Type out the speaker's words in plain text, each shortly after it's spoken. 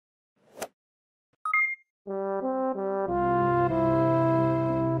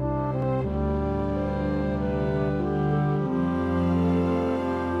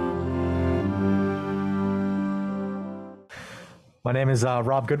My name is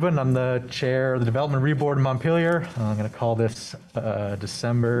Rob Goodwin. I'm the chair of the Development Review Board in Montpelier. I'm going to call this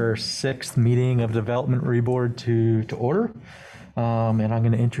December 6th meeting of Development Review Board to order. And I'm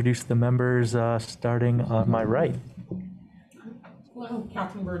going to introduce the members starting on my right. Hello,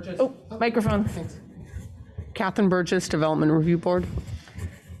 Catherine Burgess. Oh, microphone. Thanks. Catherine Burgess, Development Review Board.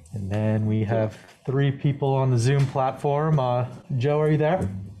 And then we have three people on the Zoom platform. Joe, are you there?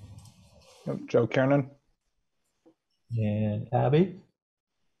 Joe Kiernan. And Abby?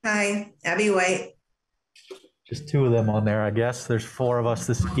 Hi, Abby White. Just two of them on there, I guess. There's four of us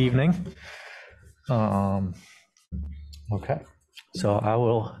this evening. Okay, so I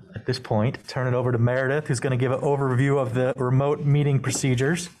will, at this point, turn it over to Meredith, who's going to give an overview of the remote meeting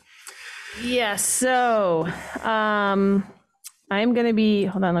procedures. Yes, so I'm going to be,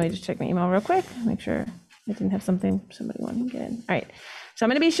 hold on, let me just check my email real quick, make sure I didn't have something somebody wanted to get in. All right, so I'm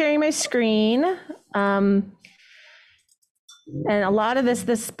going to be sharing my screen. And a lot of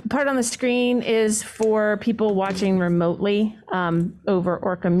this part on the screen is for people watching remotely over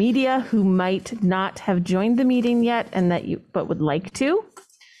Orca Media who might not have joined the meeting yet and but would like to.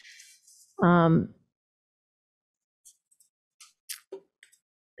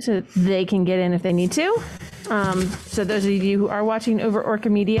 So they can get in if they need to. So those of you who are watching over Orca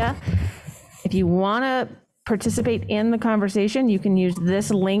Media, if you want to participate in the conversation, you can use this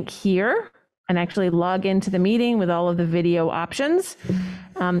link here and actually log into the meeting with all of the video options.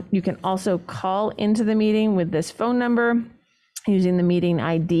 You can also call into the meeting with this phone number using the meeting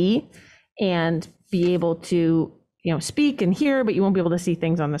ID and be able to, speak and hear, but you won't be able to see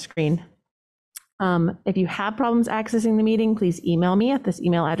things on the screen. If you have problems accessing the meeting, please email me at this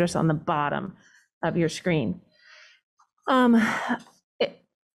email address on the bottom of your screen. For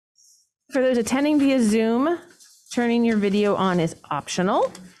those attending via Zoom, turning your video on is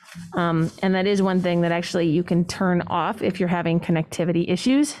optional. And that is one thing that actually you can turn off if you're having connectivity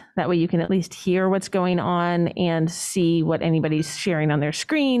issues. That way you can at least hear what's going on and see what anybody's sharing on their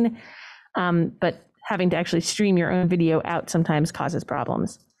screen. But having to actually stream your own video out sometimes causes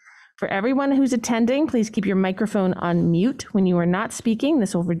problems. For everyone who's attending, please keep your microphone on mute when you are not speaking.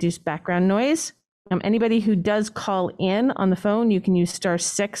 This will reduce background noise. Anybody who does call in on the phone, you can use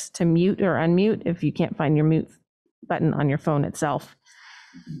 *6 to mute or unmute if you can't find your mute button on your phone itself.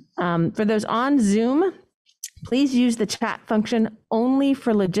 For those on Zoom, please use the chat function only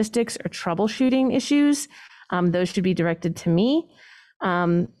for logistics or troubleshooting issues. Those should be directed to me.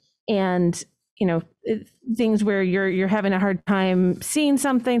 And things where you're having a hard time seeing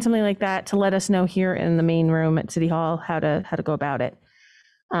something like that, to let us know here in the main room at City Hall how to go about it.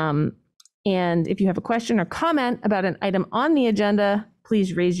 And if you have a question or comment about an item on the agenda,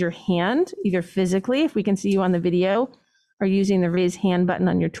 please raise your hand, either physically if we can see you on the video, or using the raise hand button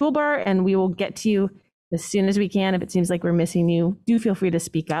on your toolbar, and we will get to you as soon as we can. If it seems like we're missing you, do feel free to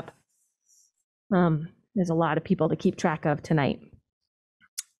speak up. There's a lot of people to keep track of tonight.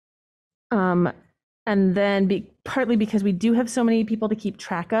 And then partly because we do have so many people to keep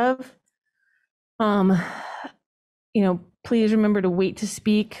track of, please remember to wait to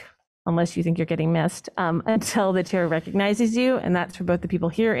speak, unless you think you're getting missed, until the chair recognizes you. And that's for both the people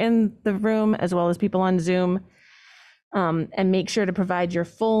here in the room as well as people on Zoom. And make sure to provide your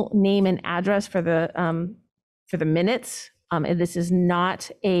full name and address for the minutes. And this is not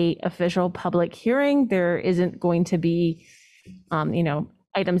an official public hearing. There isn't going to be,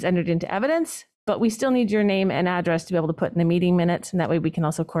 items entered into evidence, but we still need your name and address to be able to put in the meeting minutes, and that way we can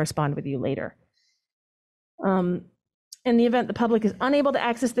also correspond with you later. In the event the public is unable to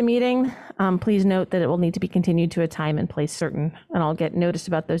access the meeting, please note that it will need to be continued to a time and place certain, and I'll get notice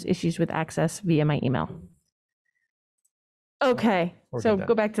about those issues with access via my email. Okay, so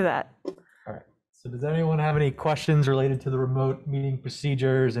go back to that. All right. So does anyone have any questions related to the remote meeting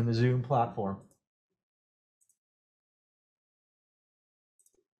procedures and the Zoom platform?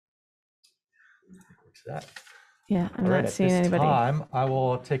 That. Yeah, I'm not seeing anybody. At this time, I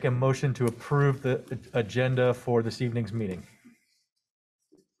will take a motion to approve the agenda for this evening's meeting.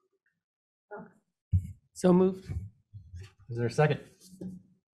 So moved. Is there a second?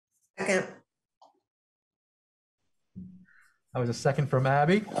 Second. That was a second from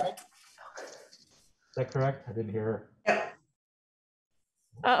Abby. Is that correct? I didn't hear her. Yep.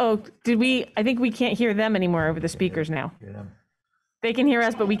 Uh-oh, I think we can't hear them anymore over the speakers now. Hear them. They can hear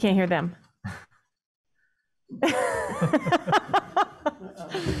us, but we can't hear them.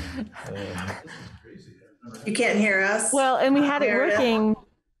 You can't hear us? Well, and we had it Meredith? working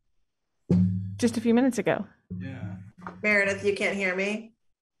just a few minutes ago. Yeah. Meredith, you can't hear me?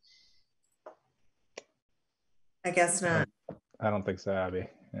 I guess not. I don't think so, Abby.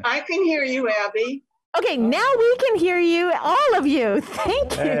 Yeah. I can hear you, Abby. Okay, now we can hear you, all of you.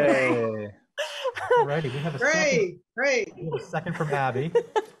 Thank you. Hey. Alrighty, we have a second. Great. We have a second from Abby.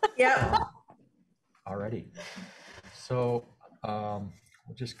 Yep. Alrighty. So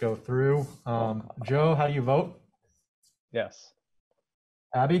we'll just go through. Joe, how do you vote? Yes.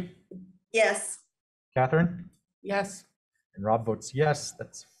 Abby? Yes. Catherine? Yes. And Rob votes yes.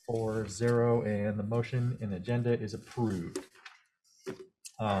 That's 4-0, and the motion and agenda is approved.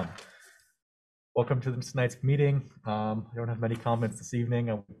 Welcome to tonight's meeting. I don't have many comments this evening.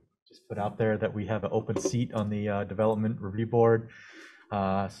 I just put out there that we have an open seat on the Development Review Board.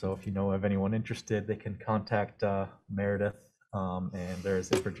 So if you know of anyone interested, they can contact Meredith. And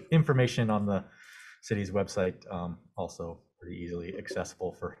there's information on the city's website, also pretty easily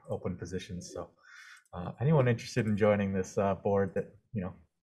accessible for open positions. So anyone interested in joining this board that,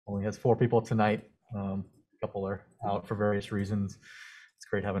 only has 4 people tonight, a couple are out for various reasons. It's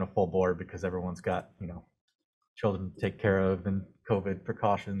great having a full board because everyone's got, children to take care of and COVID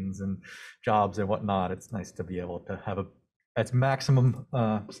precautions and jobs and whatnot. It's nice to be able to have its maximum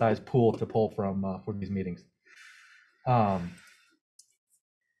size pool to pull from for these meetings. That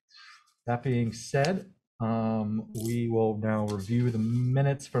being said, we will now review the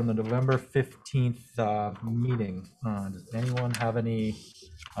minutes from the November 15th meeting. Does anyone have any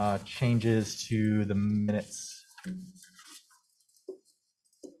changes to the minutes?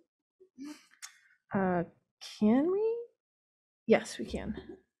 Can we? Yes, we can.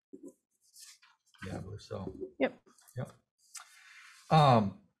 Yeah, I believe so. Yep. I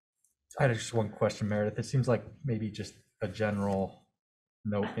had just one question, Meredith. It seems like maybe just a general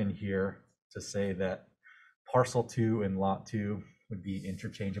note in here to say that parcel 2 and lot 2 would be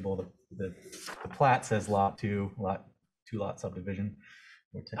interchangeable. The plat says lot 2 lot subdivision.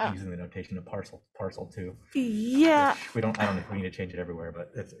 We're using the notation of parcel 2. Yeah. I don't know if we need to change it everywhere,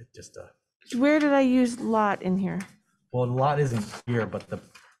 but it's just Where did I use lot in here? well, the lot isn't here, but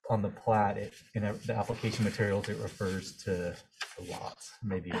on the plat, in the application materials, it refers to the lots.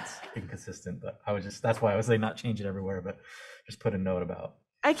 Maybe it's inconsistent, but that's why I was saying not change it everywhere, but just put a note about.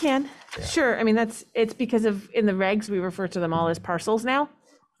 I can. Yeah. Sure. I mean, it's because in the regs, we refer to them all as parcels now.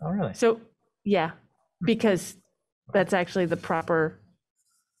 Oh, really? So, yeah, because that's actually the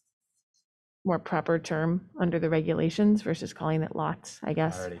more proper term under the regulations versus calling it lots, I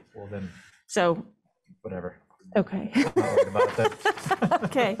guess. Alrighty. Well, then, So, whatever. okay. Not worried about that.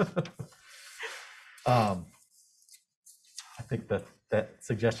 Okay. I think that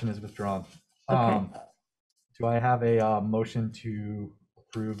suggestion is withdrawn. Okay. Do I have a motion to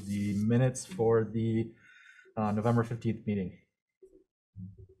approve the minutes for the November 15th meeting?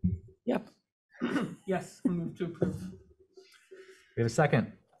 Yep. Yes, move to approve. We have a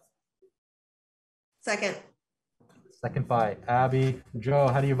second. Second. Second by Abby. Joe,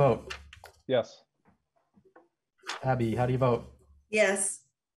 how do you vote? Yes. Abby, how do you vote? Yes.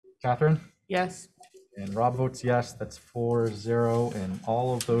 Catherine? Yes. And Rob votes yes. That's 4-0, and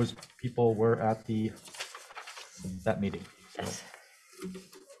all of those people were at that meeting. Yes.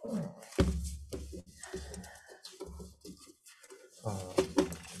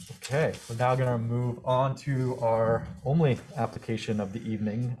 Okay, we're now going to move on to our only application of the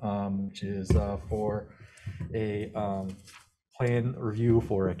evening, which is for a plan review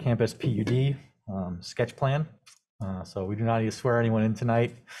for a campus PUD sketch plan. So we do not need to swear anyone in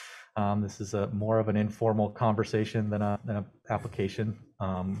tonight. This is more of an informal conversation than an application.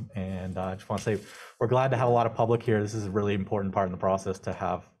 And I just want to say we're glad to have a lot of public here. This is a really important part in the process to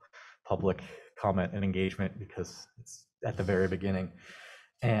have public comment and engagement because it's at the very beginning.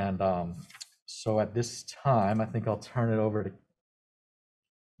 And so at this time, I think I'll turn it over to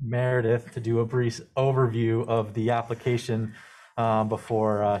Meredith to do a brief overview of the application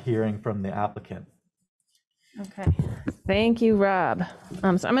before hearing from the applicant. Okay. Thank you, Rob.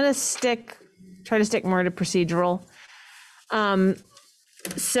 So I'm going to try to stick more to procedural.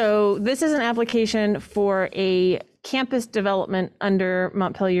 So this is an application for a campus development under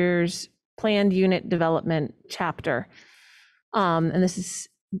Montpelier's planned unit development chapter. And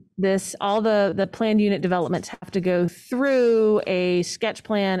all the planned unit developments have to go through a sketch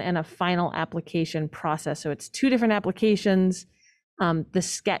plan and a final application process. So it's 2 different applications. The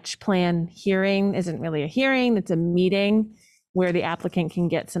sketch plan hearing isn't really a hearing, it's a meeting where the applicant can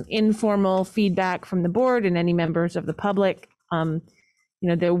get some informal feedback from the board and any members of the public.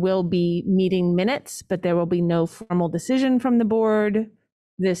 There will be meeting minutes, but there will be no formal decision from the board.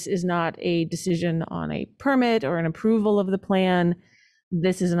 This is not a decision on a permit or an approval of the plan.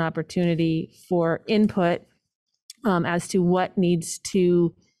 This is an opportunity for input as to what needs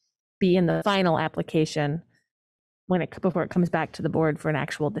to be in the final application before it comes back to the board for an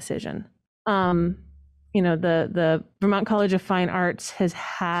actual decision. the Vermont College of Fine Arts has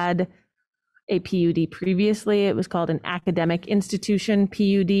had a PUD previously. It was called an academic institution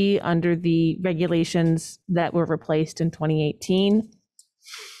PUD under the regulations that were replaced in 2018.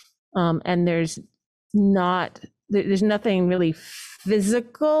 And there's nothing really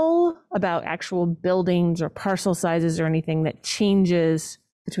physical about actual buildings or parcel sizes or anything that changes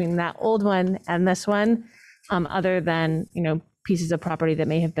between that old one and this one, other than, pieces of property that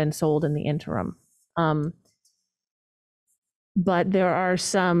may have been sold in the interim. But there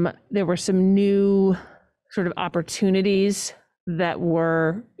were some new sort of opportunities that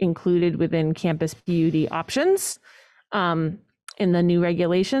were included within campus PUD options in the new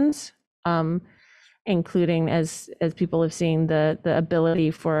regulations, including, as people have seen, the ability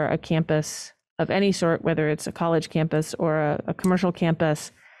for a campus of any sort, whether it's a college campus or a commercial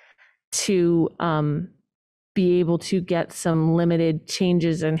campus, to be able to get some limited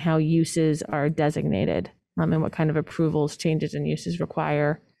changes in how uses are designated, and what kind of approvals changes and uses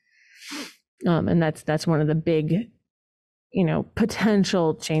require. And that's one of the big,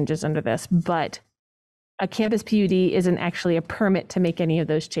 potential changes under this. But a campus PUD isn't actually a permit to make any of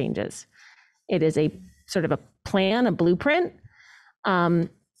those changes. It is a sort of a plan, a blueprint. And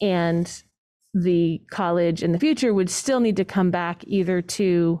the college in the future would still need to come back either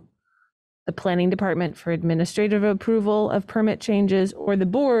to the planning department for administrative approval of permit changes, or the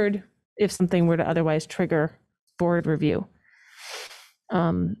board if something were to otherwise trigger board review.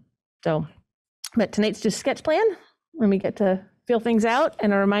 But tonight's just sketch plan, and we get to feel things out.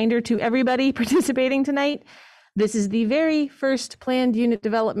 And a reminder to everybody participating tonight, this is the very first planned unit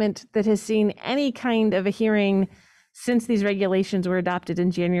development that has seen any kind of a hearing since these regulations were adopted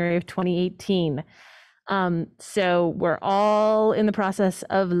in January of 2018. So we're all in the process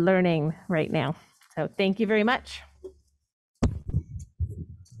of learning right now. So thank you very much.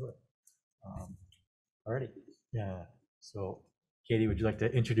 Alrighty. Yeah. So Katie, would you like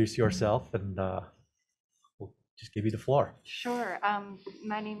to introduce yourself, and we'll just give you the floor. Sure.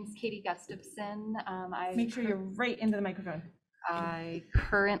 My name is Katie Gustafson. Make sure you're right into the microphone. I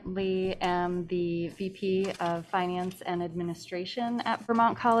currently am the VP of Finance and Administration at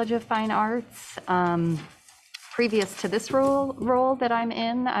Vermont College of Fine Arts. Previous to this role that I'm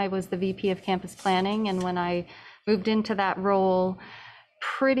in, I was the VP of Campus Planning, and when I moved into that role,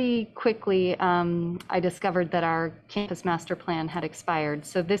 pretty quickly, I discovered that our campus master plan had expired.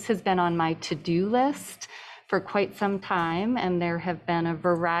 So this has been on my to-do list for quite some time, and there have been a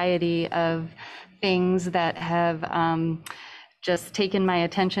variety of things that have just taken my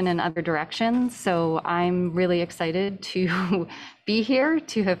attention in other directions. So I'm really excited to be here,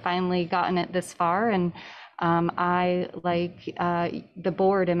 to have finally gotten it this far. And I, like the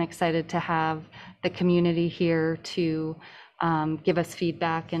board, am excited to have the community here to give us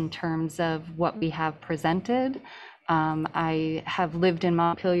feedback in terms of what we have presented. I have lived in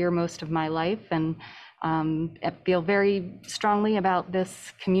Montpelier most of my life, and I feel very strongly about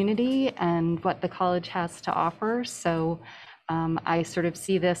this community and what the college has to offer. So I sort of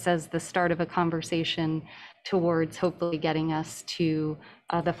see this as the start of a conversation towards hopefully getting us to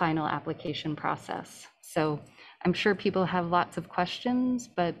the final application process. So I'm sure people have lots of questions,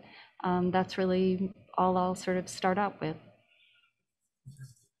 but that's really all I'll sort of start out with.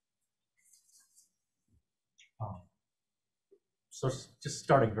 So just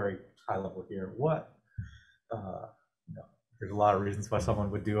starting very high level here, there's a lot of reasons why someone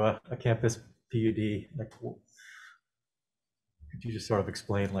would do a campus PUD. Like, could you just sort of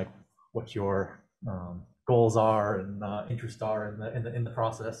explain like what your goals are and interests are in the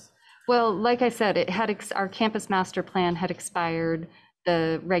process? Well, like I said, it had our campus master plan had expired.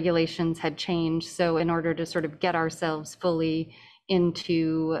 The regulations had changed. So in order to sort of get ourselves fully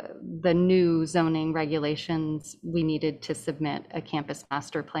into the new zoning regulations, we needed to submit a campus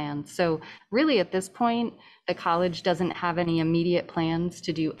master plan. So really at this point, the college doesn't have any immediate plans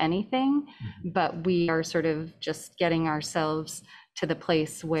to do anything, but we are sort of just getting ourselves to the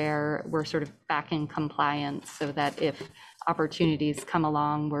place where we're sort of back in compliance, so that if opportunities come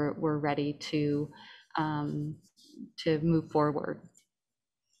along, we're ready to move forward.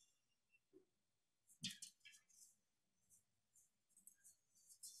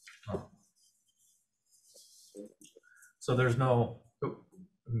 So there's no,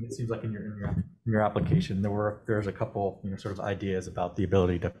 it seems like in your application, there's a couple, sort of ideas about the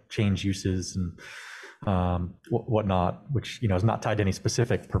ability to change uses and whatnot, which, is not tied to any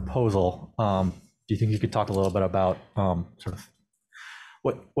specific proposal. Do you think you could talk a little bit about sort of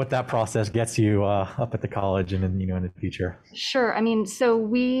what that process gets you up at the college and in, in the future. Sure. I mean, so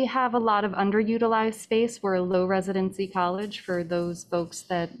we have a lot of underutilized space. We're a low residency college for those folks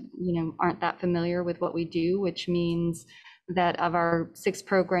that, aren't that familiar with what we do, which means that of our 6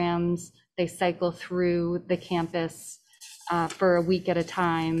 programs, they cycle through the campus for a week at a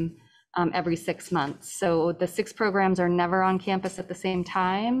time every 6 months. So the 6 programs are never on campus at the same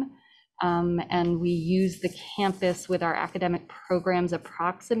time. And we use the campus with our academic programs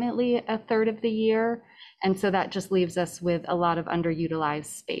approximately a third of the year. And so that just leaves us with a lot of underutilized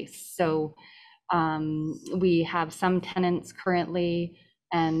space. So we have some tenants currently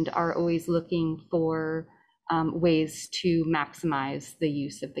and are always looking for ways to maximize the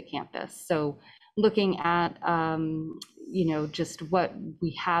use of the campus. So looking at, just what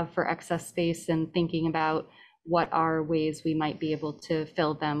we have for excess space and thinking about what are ways we might be able to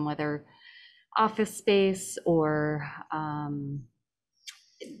fill them, whether office space or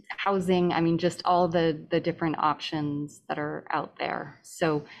housing. I mean, just all the different options that are out there.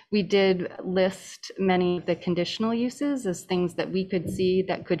 So we did list many of the conditional uses as things that we could see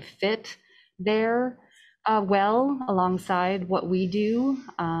that could fit there well alongside what we do.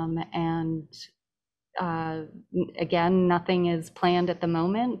 Again, nothing is planned at the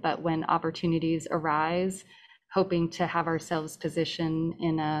moment, but when opportunities arise, hoping to have ourselves positioned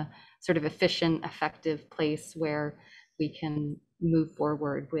in a sort of efficient, effective place where we can move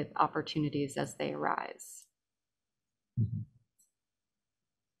forward with opportunities as they arise.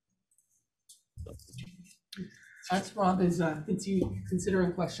 That's Rob is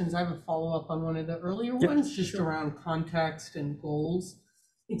considering questions. I have a follow-up on one of the earlier ones, just around context and goals.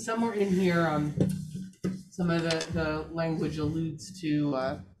 I think somewhere in here, some of the language alludes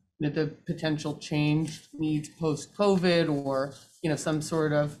to the potential change needs post-COVID, or some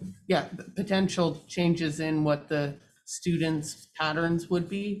sort of potential changes in what the students' patterns would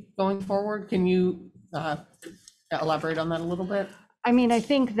be going forward. Can you elaborate on that a little bit? I mean, I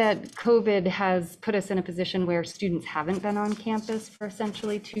think that COVID has put us in a position where students haven't been on campus for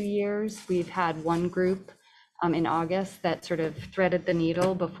essentially 2 years. We've had one group in August that sort of threaded the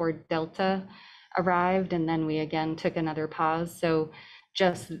needle before Delta arrived, and then we again took another pause. So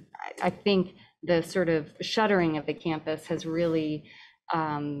just, I think the sort of shuttering of the campus has really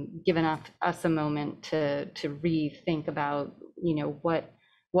given us a moment to rethink about,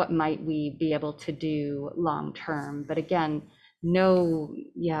 what might we be able to do long term. But again, no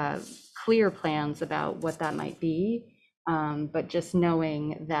clear plans about what that might be, but just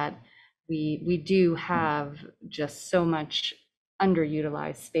knowing that we do have just so much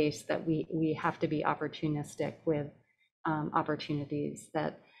underutilized space that we have to be opportunistic with opportunities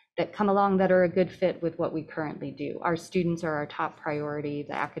that come along that are a good fit with what we currently do. Our students are our top priority,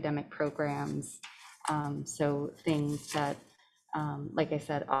 the academic programs. So things that, like I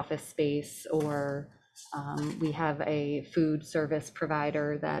said, office space, or we have a food service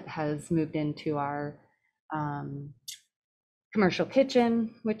provider that has moved into our commercial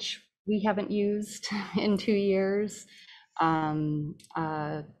kitchen, which we haven't used in 2 years.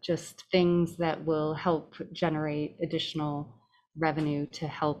 Just things that will help generate additional revenue to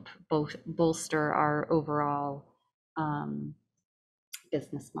help both bolster our overall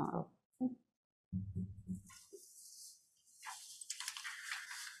business model.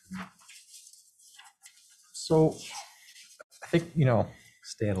 So I think,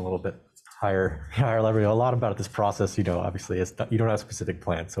 staying a little bit higher level, a lot about this process, obviously is you don't have specific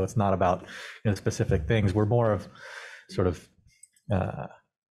plans. So it's not about, specific things. We're more of sort of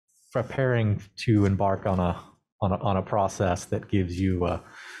preparing to embark on a process that gives you a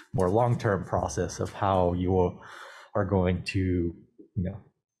more long-term process of how you are going to,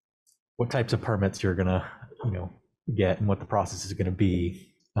 what types of permits you're gonna, get, and what the process is going to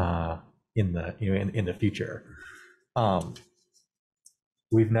be in the future.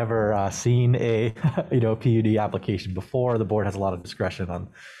 We've never seen a PUD application before. The board has a lot of discretion on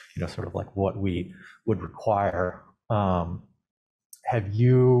sort of like what we would require. Have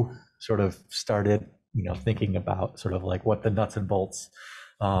you sort of started thinking about sort of like what the nuts and bolts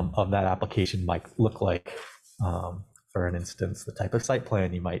of that application might look like? For an instance, the type of site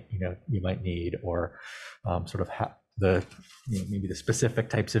plan you might need, or sort of maybe the specific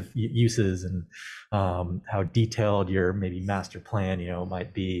types of uses, and how detailed your maybe master plan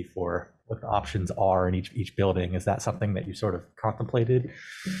might be for what the options are in each building. Is that something that you sort of contemplated?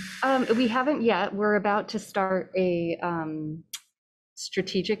 We haven't yet. We're about to start a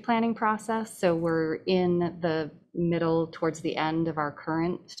strategic planning process. So we're in the middle towards the end of our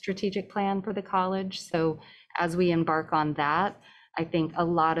current strategic plan for the college. So as we embark on that, I think a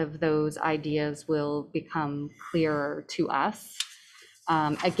lot of those ideas will become clearer to us.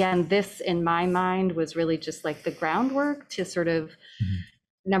 Again, this in my mind was really just like the groundwork to sort of,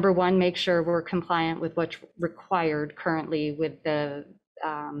 number one, make sure we're compliant with what's required currently with the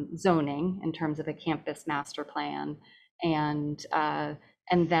zoning in terms of a campus master plan. And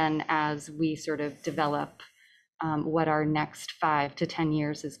then as we sort of develop what our next 5 to 10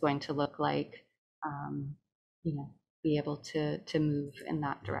 years is going to look like, be able to move in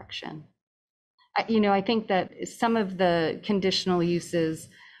that direction. I think that some of the conditional uses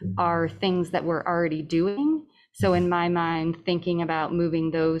are things that we're already doing. So in my mind, thinking about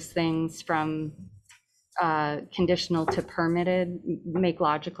moving those things from conditional to permitted make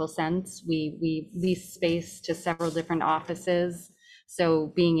logical sense. We lease space to several different offices.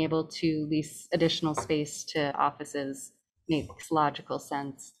 So being able to lease additional space to offices makes logical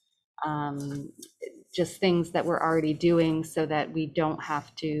sense. Just things that we're already doing so that we don't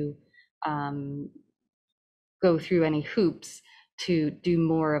have to go through any hoops to do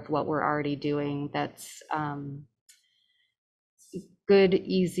more of what we're already doing. That's good,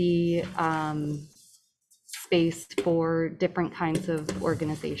 easy space for different kinds of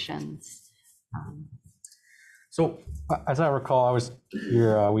organizations. So as I recall, I was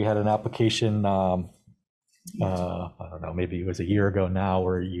here, we had an application, I don't know, maybe it was a year ago now,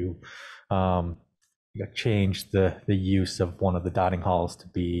 where you changed the use of one of the dining halls to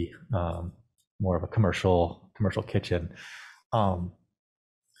be more of a commercial kitchen.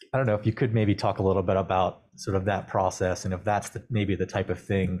 I don't know if you could maybe talk a little bit about sort of that process, and if that's maybe the type of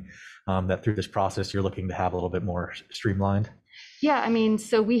thing that through this process you're looking to have a little bit more streamlined. Yeah, I mean,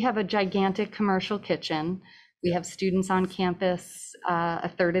 so we have a gigantic commercial kitchen. We have students on campus a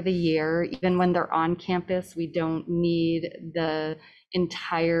third of the year. Even when they're on campus, we don't need the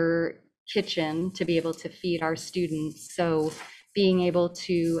entire kitchen to be able to feed our students. So being able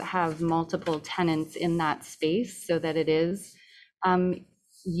to have multiple tenants in that space so that it is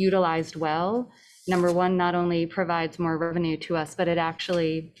utilized well, number one, not only provides more revenue to us, but it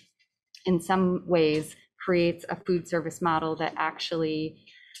actually, in some ways, creates a food service model that actually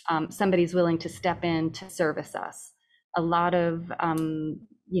somebody's willing to step in to service us. A lot of, of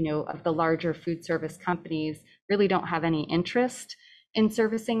the larger food service companies really don't have any interest in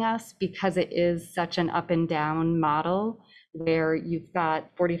servicing us because it is such an up and down model where you've got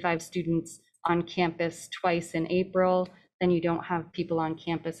 45 students on campus twice in April, then you don't have people on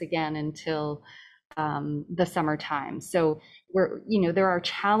campus again until the summertime. So there are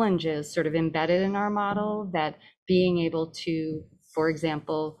challenges sort of embedded in our model that being able to, for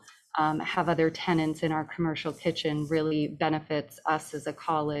example, have other tenants in our commercial kitchen really benefits us as a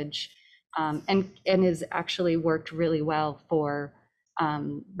college, and has actually worked really well for,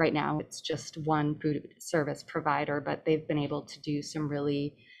 right now it's just one food service provider, but they've been able to do some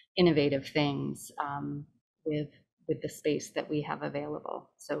really innovative things with the space that we have available.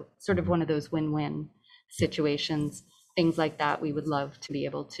 So sort of one of those win-win situations, things like that we would love to be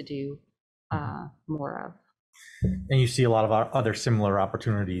able to do more of. And you see a lot of other similar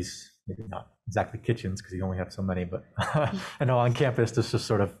opportunities, maybe not exactly kitchens because you only have so many, but I know on campus this just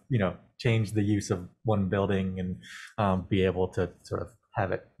sort of, change the use of one building and be able to sort of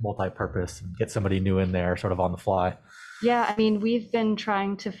have it multi-purpose and get somebody new in there sort of on the fly. Yeah, I mean, we've been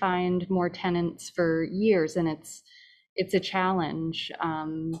trying to find more tenants for years, and it's a challenge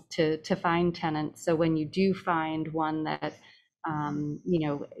to find tenants. So when you do find one that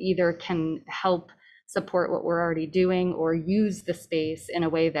either can help support what we're already doing or use the space in a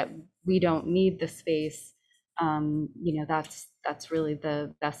way that we don't need the space, that's really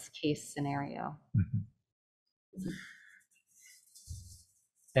the best case scenario. Mm-hmm.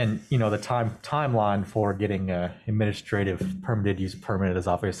 And the timeline for getting administrative permitted use permit is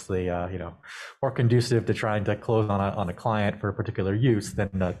obviously more conducive to trying to close on a client for a particular use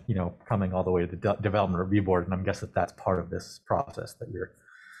than coming all the way to the development review board. And I'm guessing that's part of this process that you're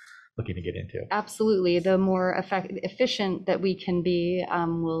looking to get into. Absolutely, the more efficient that we can be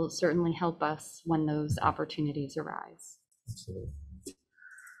will certainly help us when those opportunities arise. Absolutely.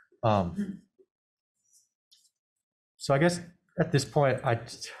 So I guess at this point, I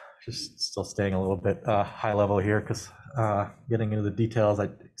just still staying a little bit high level here because getting into the details, I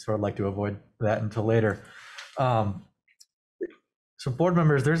sort of like to avoid that until later. So board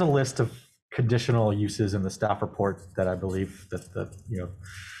members, there's a list of conditional uses in the staff report that I believe that the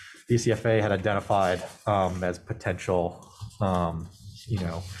DCFA had identified as potential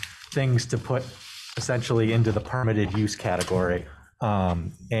things to put essentially into the permitted use category.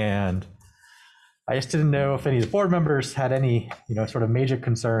 And I just didn't know if any of the board members had any, sort of major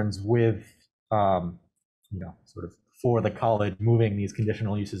concerns with, sort of for the college moving these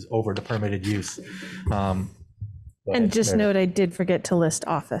conditional uses over to permitted use. Go And ahead, just Meredith. note, I did forget to list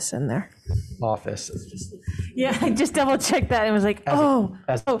office in there. Office. Yeah, I just double checked that and was like, As a- oh.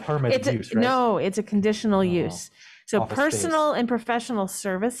 as oh, permitted it's a- use, right? No, it's a conditional use. So Office personal space. and professional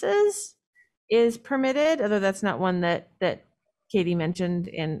services is permitted, although that's not one that Katie mentioned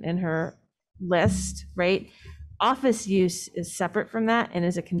in her list, right? Office use is separate from that and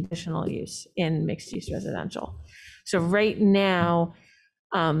is a conditional use in mixed-use residential. So right now,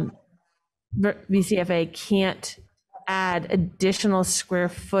 VCFA can't add additional square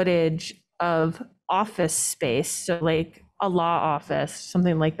footage of office space, so like a law office,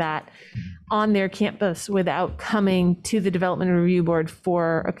 something like that, on their campus without coming to the Development Review Board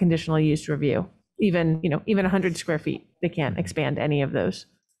for a conditional use review. Even 100 square feet, they can't expand any of those.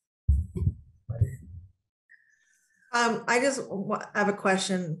 I just have a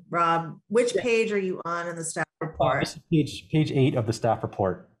question, Rob. Which page are you on in the staff report? This is page 8 of the staff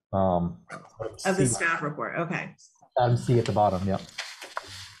report. Of the staff report, okay. Item C at the bottom, yeah.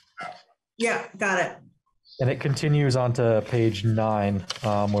 Yeah, got it. And it continues on to page 9,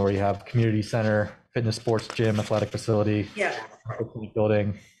 where we have community center, fitness, sports, gym, athletic facility, Yeah. public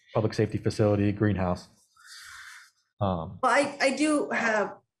building, public safety facility, greenhouse. Well, I do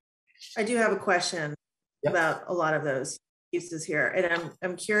have a question Yep. about a lot of those uses here, and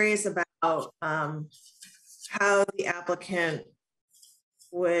I'm curious about how the applicant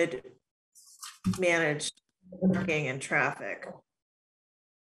would manage parking and traffic.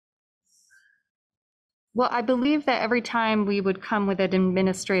 Well, I believe that every time we would come with an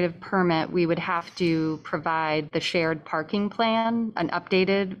administrative permit, we would have to provide the shared parking plan, an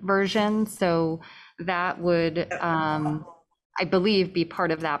updated version. So that would, I believe, be part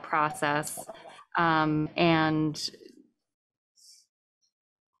of that process. And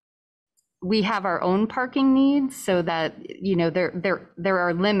we have our own parking needs, so that, there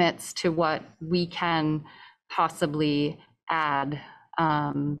are limits to what we can possibly add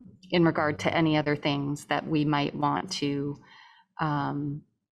in regard to any other things that we might want to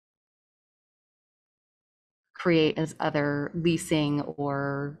create as other leasing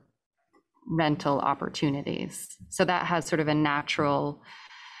or rental opportunities. So that has sort of a natural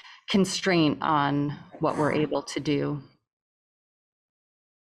constraint on what we're able to do.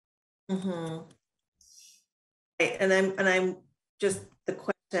 Mm-hmm. Right, and I'm just the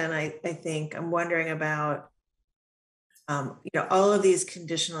question I think I'm wondering about, all of these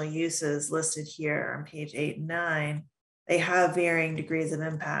conditional uses listed here on page 8 and 9, they have varying degrees of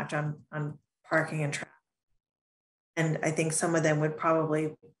impact on parking and traffic. And I think some of them would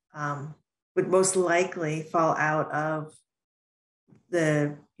probably, would most likely fall out of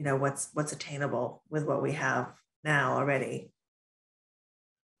the, what's attainable with what we have now already.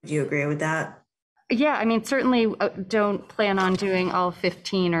 Do you agree with that? Yeah, I mean, certainly don't plan on doing all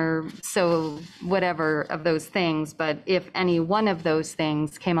 15 or so whatever of those things, but if any one of those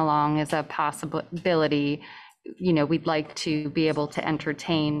things came along as a possibility, we'd like to be able to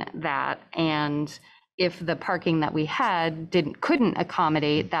entertain that. And if the parking that we had couldn't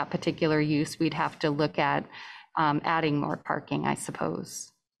accommodate that particular use, we'd have to look at adding more parking, I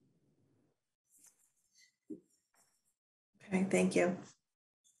suppose. Okay, thank you.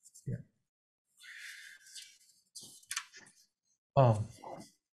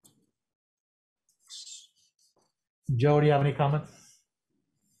 Joe, do you have any comments?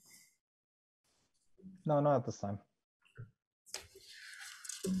 No, not at this time.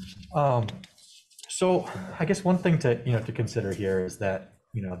 So I guess one thing to consider here is that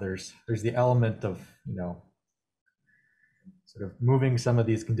there's the element of sort of moving some of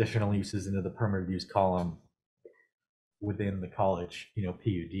these conditional uses into the permitted use column within the college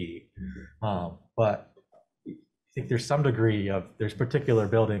PUD. But I think there's some degree of there's particular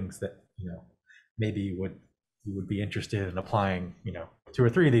buildings that maybe you would be interested in applying 2 or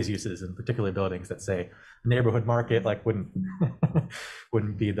 3 of these uses in particular buildings that say neighborhood market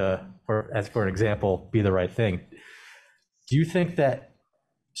wouldn't be for an example be the right thing. Do you think that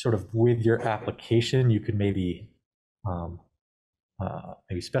sort of with your application you could maybe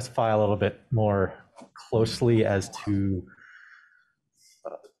specify a little bit more closely as to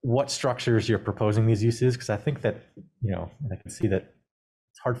what structures you're proposing these uses? Because I think that I can see that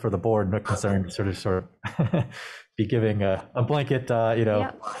it's hard for the board, no concern, sort of be giving a blanket,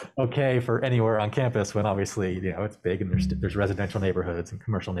 okay for anywhere on campus when obviously it's big and there's residential neighborhoods and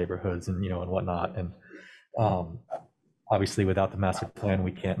commercial neighborhoods and and whatnot, and obviously without the master plan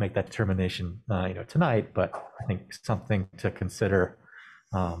we can't make that determination tonight. But I think something to consider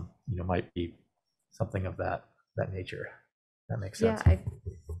might be something of that nature. That makes sense. Yeah, I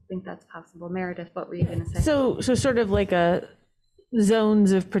think that's possible. Meredith, what were you going to say? So sort of like a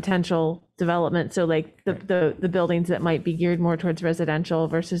zones of potential development. So like the buildings that might be geared more towards residential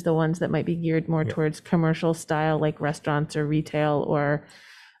versus the ones that might be geared more towards commercial style, like restaurants or retail, or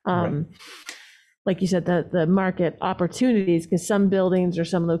like you said, the market opportunities, because some buildings or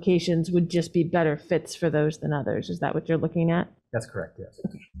some locations would just be better fits for those than others. Is that what you're looking at? That's correct, yes.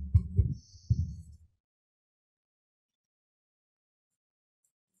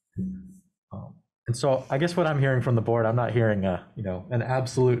 And so I guess what I'm hearing from the board, I'm not hearing an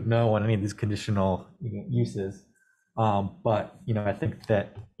absolute no on any of these conditional uses. But, I think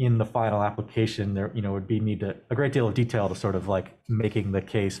that in the final application, there, would be a great deal of detail to sort of like making the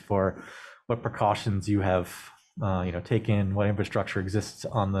case for what precautions you have, taken, what infrastructure exists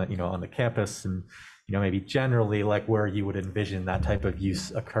on the campus, and, maybe generally like where you would envision that type of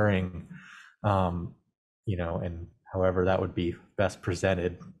use occurring, and however that would be best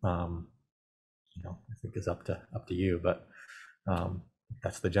presented, I think is up to you, but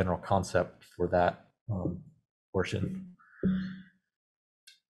that's the general concept for that portion.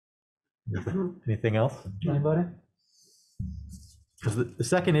 Anything else, anybody? Because the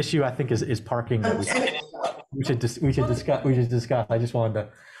second issue I think is parking. That we should discuss. I just wanted to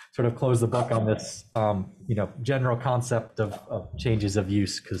sort of close the book on this, general concept of changes of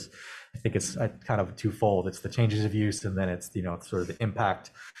use, because I think it's kind of twofold. It's the changes of use, and then it's sort of the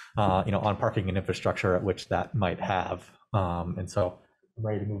impact, on parking and infrastructure at which that might have. And so I'm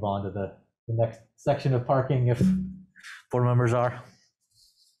ready to move on to the next section of parking if board members are.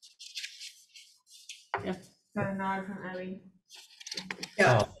 Yeah, got a nod from Abby.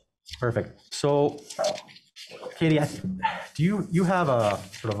 Yeah. Perfect. So, Katie, do you have a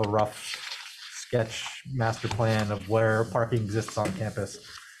sort of a rough sketch master plan of where parking exists on campus?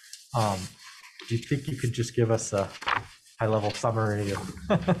 Do you think you could just give us a high-level summary of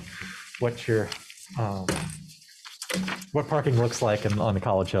what parking looks like on the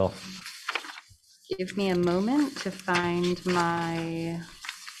College Hill? Give me a moment to find my.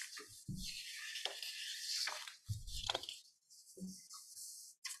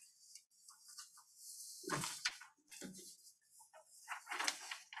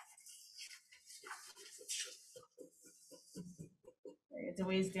 It's a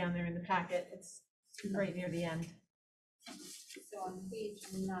ways down there in the packet. It's right near the end. So on page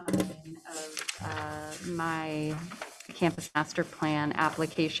 9 of my campus master plan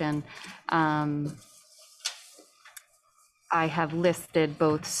application, I have listed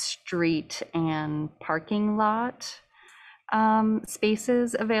both street and parking lot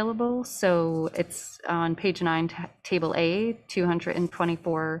spaces available. So it's on page 9, table A,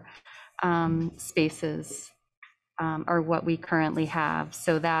 224 spaces are what we currently have.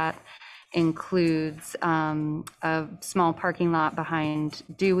 So that includes a small parking lot behind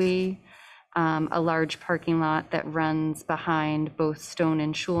Dewey, a large parking lot that runs behind both Stone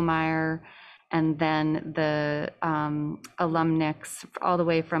and Schulmeyer, and then the Alumnix, all the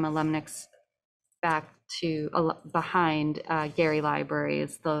way from Alumnix back to behind Gary Library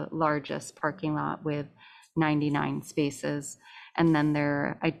is the largest parking lot with 99 spaces. And then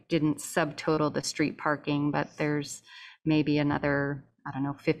I didn't subtotal the street parking, but there's maybe another,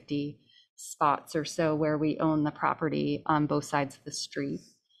 50 spots or so where we own the property on both sides of the street.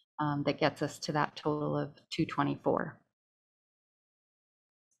 That gets us to that total of 224.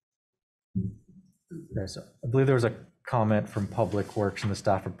 Okay, so I believe there was a comment from Public Works in the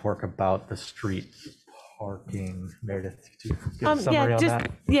staff report about the street parking. Meredith, to give a summary on that?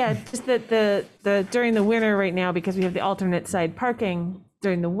 Yeah, just that the during the winter right now, because we have the alternate side parking,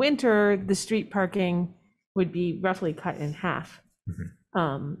 during the winter, the street parking would be roughly cut in half.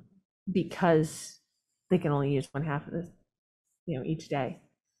 Because they can only use one half of this, each day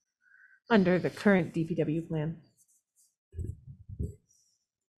under the current DPW plan.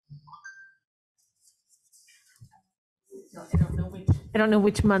 I don't know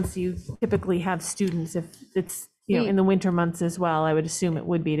which months you typically have students. If it's, in the winter months as well, I would assume it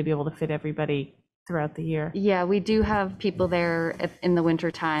would be to be able to fit everybody throughout the year. Yeah, we do have people there in the winter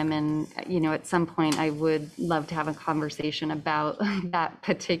time, and at some point I would love to have a conversation about that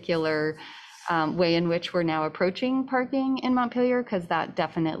particular way in which we're now approaching parking in Montpelier, because that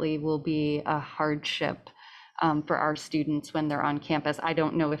definitely will be a hardship for our students when they're on campus. I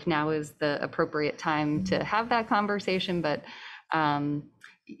don't know if now is the appropriate time to have that conversation, but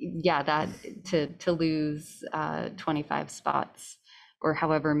yeah, that to lose 25 spots or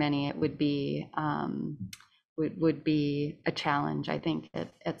however many it would be a challenge, I think,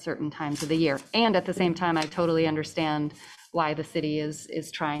 at certain times of the year. And at the same time, I totally understand why the city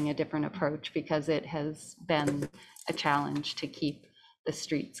is trying a different approach, because it has been a challenge to keep the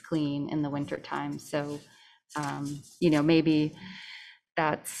streets clean in the winter time. So Maybe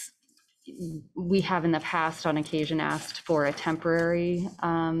that's, we have in the past on occasion asked for a temporary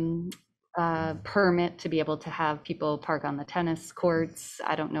permit to be able to have people park on the tennis courts.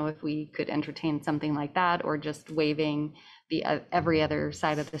 I don't know if we could entertain something like that, or just waiving the every other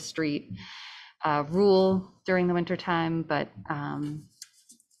side of the street rule during the winter time. But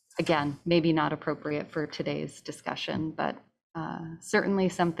again, maybe not appropriate for today's discussion, but certainly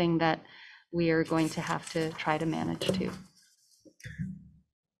something that we are going to have to try to manage too.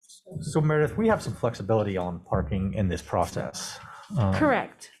 So Meredith, we have some flexibility on parking in this process.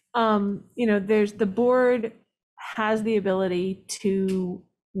 Correct. There's, the board has the ability to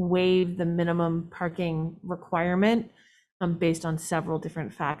waive the minimum parking requirement based on several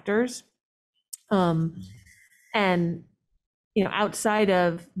different factors. And, outside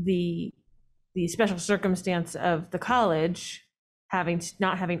of the special circumstance of the college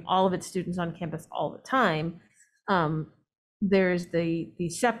not having all of its students on campus all the time, there's the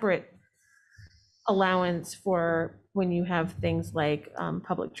separate allowance for when you have things like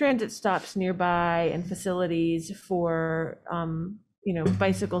public transit stops nearby and facilities for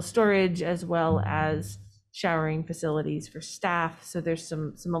bicycle storage, as well as showering facilities for staff. So there's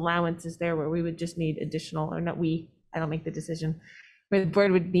some allowances there where we would just need additional, or not we, I don't make the decision, where the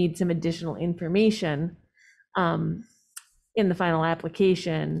board would need some additional information in the final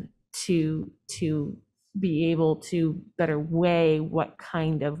application to be able to better weigh what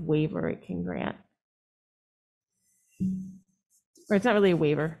kind of waiver it can grant. Or it's not really a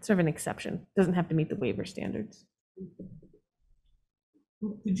waiver, it's sort of an exception. It doesn't have to meet the waiver standards.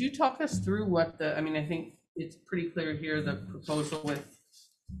 Could you talk us through what I think it's pretty clear here, the proposal with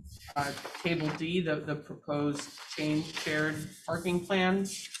table D, the proposed shared parking plan,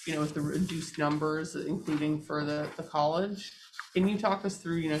 with the reduced numbers, including for the college. Can you talk us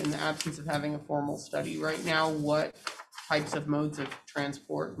through, in the absence of having a formal study right now, what types of modes of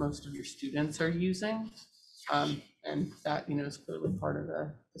transport most of your students are using? And that, is clearly part of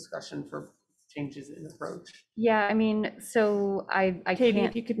the discussion for changes in approach. Yeah, so I Katie, can't.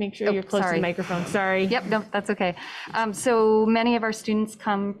 if you could make sure you're close to sorry. the microphone, sorry. Yep, no, that's okay. So many of our students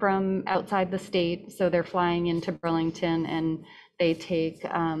come from outside the state, so they're flying into Burlington and they take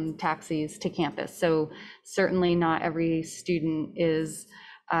taxis to campus. So certainly not every student is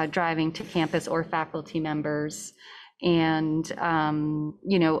driving to campus, or faculty members. And,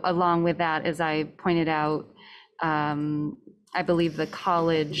 along with that, as I pointed out, I believe the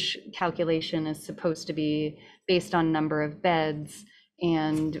college calculation is supposed to be based on number of beds,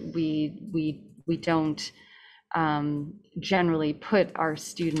 and we don't generally put our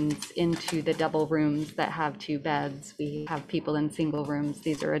students into the double rooms that have 2 beds. We have people in single rooms.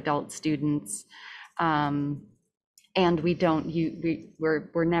 These are adult students, and we don't.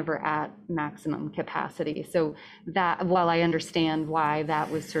 We're never at maximum capacity. So that, while I understand why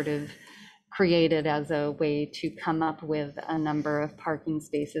that was sort of created as a way to come up with a number of parking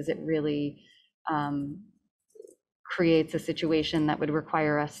spaces, it really creates a situation that would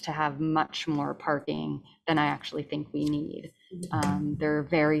require us to have much more parking than I actually think we need. There are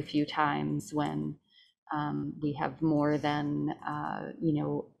very few times when we have more than,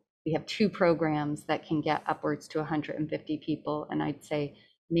 we have 2 programs that can get upwards to 150 people, and I'd say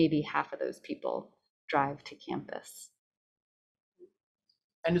maybe half of those people drive to campus.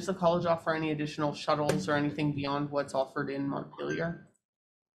 And does the college offer any additional shuttles or anything beyond what's offered in Montpelier?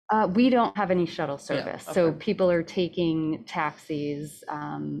 We don't have any shuttle service. Yeah, okay. So people are taking taxis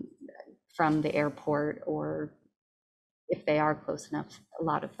from the airport, or if they are close enough, a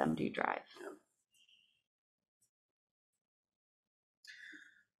lot of them do drive.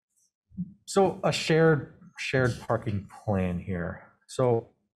 So a shared parking plan here. So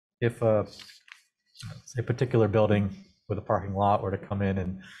if a particular building with a parking lot were to come in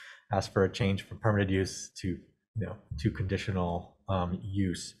and ask for a change from permitted use to conditional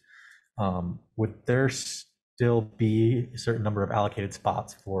use, would there still be a certain number of allocated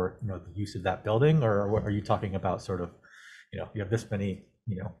spots for the use of that building, or what are you talking about? Sort of, you have this many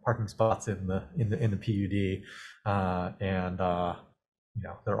parking spots in the PUD, and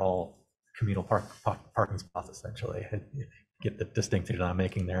they're all communal parking spots essentially. I get the distinction I'm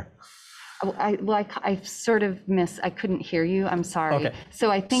making there. Oh, I sort of I couldn't hear you. I'm sorry. Okay.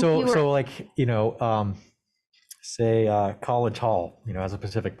 So I think So you were. so like say College Hall, has a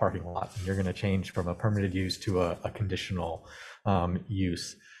specific parking lot, and you're going to change from a permitted use to a conditional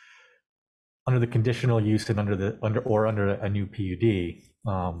use. Under the conditional use and under a new PUD,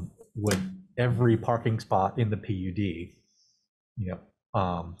 would every parking spot in the PUD,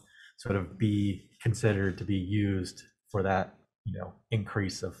 sort of be considered to be used for that,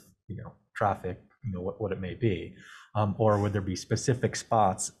 increase of, traffic what it may be, or would there be specific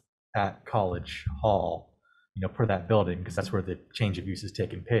spots at College Hall, per that building, because that's where the change of use is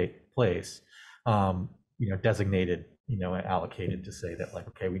taking place, designated, and allocated to say that, like,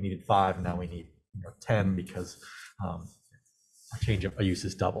 okay, we needed 5, now we need 10 because a change of use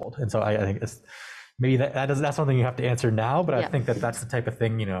is doubled. And so I think it's maybe that's something you have to answer now, but I think that's the type of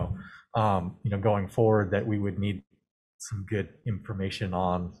thing, going forward that we would need some good information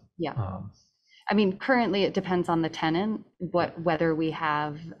on. Yeah. I mean, currently it depends on the tenant, whether we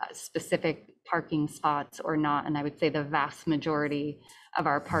have specific parking spots or not. And I would say the vast majority of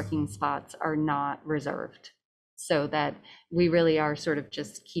our parking spots are not reserved. So that we really are sort of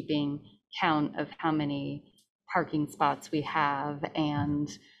just keeping count of how many parking spots we have and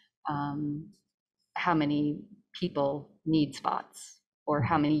how many people need spots or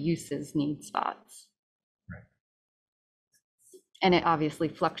how many uses need spots. Right. And it obviously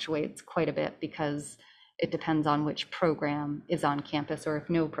fluctuates quite a bit because it depends on which program is on campus or if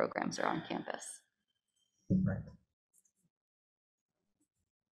no programs are on campus. Right.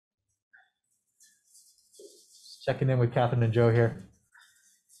 Checking in with Catherine and Joe here.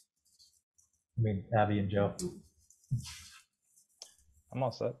 I mean, Abby and Joe. I'm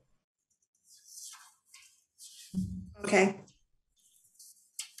all set. Okay.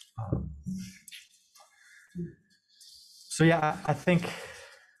 So yeah, I think,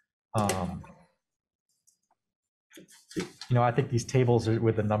 I think these tables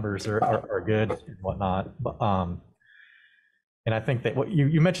with the numbers are good and whatnot. But, and I think that what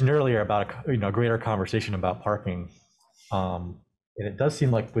you mentioned earlier about a greater conversation about parking, and it does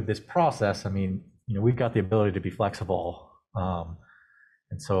seem like with this process, I mean, we've got the ability to be flexible,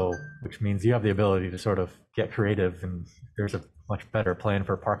 and so which means you have the ability to sort of get creative, and there's a much better plan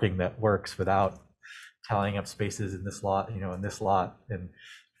for parking that works without tallying up spaces in this lot, in this lot, and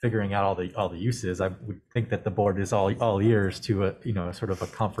figuring out all the uses. I would think that the board is all ears to a sort of a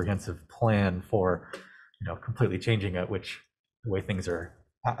comprehensive plan for completely changing it, which the way things are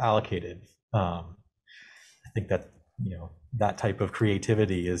allocated. I think that that type of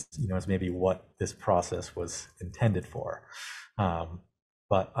creativity is is maybe what this process was intended for.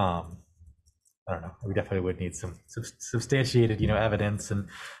 But I don't know, we definitely would need some substantiated evidence, and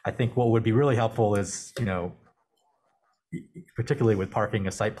I think what would be really helpful is particularly with parking,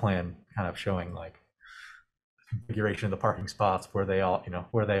 a site plan kind of showing like configuration of the parking spots, where they all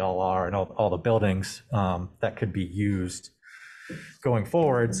are, and all the buildings that could be used going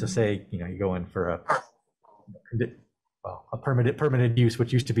forward. So say you go in for a permitted use,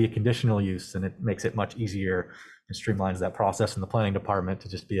 which used to be a conditional use, and it makes it much easier and streamlines that process in the planning department to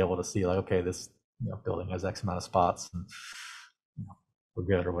just be able to see like, okay, this building has X amount of spots, and we're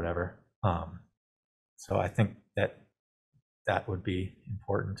good or whatever. So I think that would be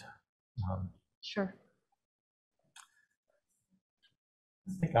important. Sure.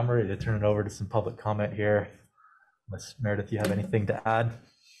 I think I'm ready to turn it over to some public comment here. Unless Meredith, you have anything to add?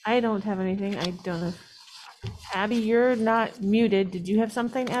 I don't have anything. I don't know. Abby, you're not muted. Did you have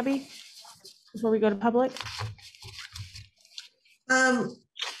something, Abby, before we go to public? I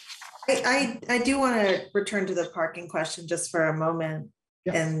do want to return to the parking question just for a moment.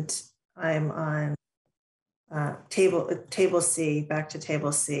 Yeah. And I'm on table C, back to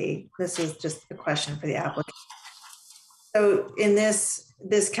table C. This is just a question for the applicant. So in this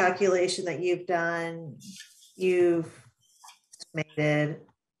calculation that you've done, you've estimated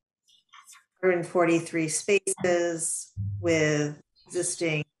 143 spaces with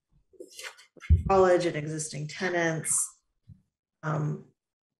existing college and existing tenants. How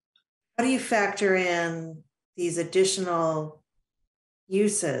do you factor in these additional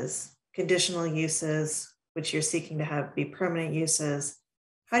uses, conditional uses, which you're seeking to have be permanent uses?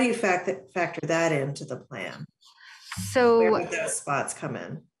 How do you factor that into the plan? So where would those spots come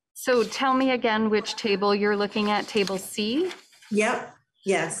in? So tell me again which table you're looking at, table C? Yep,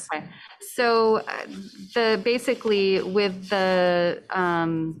 yes. Okay. So basically with the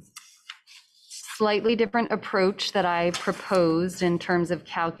slightly different approach that I proposed in terms of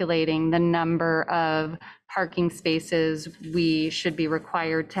calculating the number of parking spaces we should be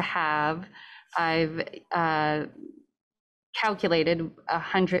required to have, I've calculated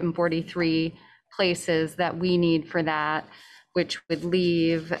 143 places that we need for that, which would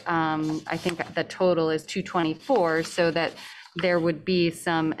leave, I think the total is 224, so that there would be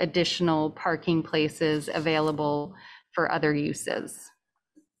some additional parking places available for other uses.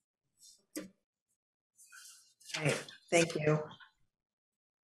 Right, thank you.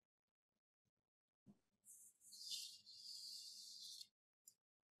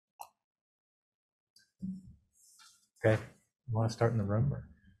 Okay, you want to start in the room? Or?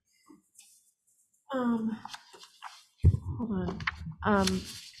 Hold on.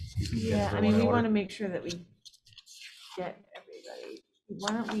 Yeah, I mean, we want to make sure that we get everybody.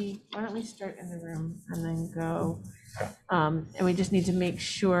 Why don't we start in the room and then go? And we just need to make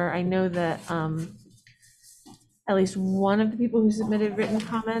sure, I know that at least one of the people who submitted written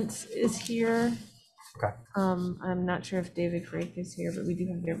comments is here. Okay. I'm not sure if David Frake is here, but we do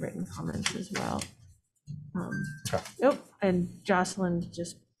have their written comments as well. Okay. Oh, and Jocelyn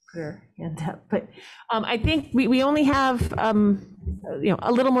just put her hand up, but I think we only have a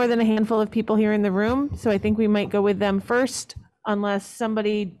little more than a handful of people here in the room, so I think we might go with them first, unless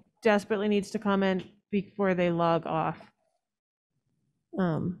somebody desperately needs to comment before they log off.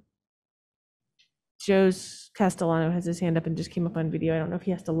 Joe's Castellano has his hand up and just came up on video. I don't know if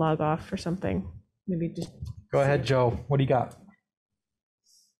he has to log off or something. Maybe just Go ahead, Joe. What do you got?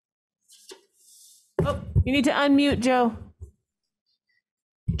 Oh, you need to unmute, Joe.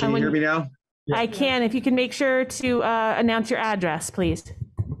 Can you hear me now? I can. If you can make sure to announce your address, please.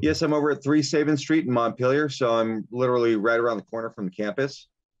 Yes, I'm over at 3 Sabin Street in Montpelier, so I'm literally right around the corner from the campus.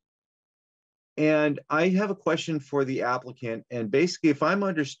 And I have a question for the applicant. And basically, if I'm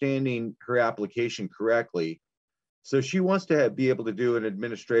understanding her application correctly, so she wants to be able to do an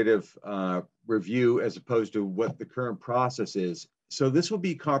administrative review as opposed to what the current process is. So this would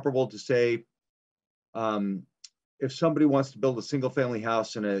be comparable to say, if somebody wants to build a single family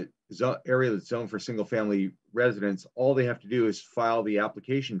house in a area that's zoned for single family residents, all they have to do is file the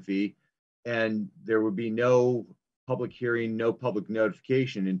application fee, and there would be no public hearing, no public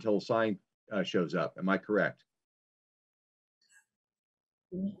notification until a sign shows up. Am I correct?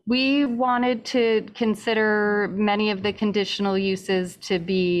 We wanted to consider many of the conditional uses to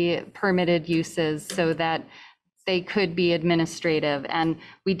be permitted uses so that they could be administrative. And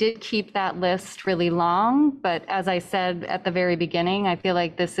we did keep that list really long, but as I said at the very beginning, I feel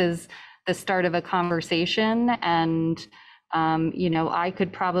like this is the start of a conversation, and I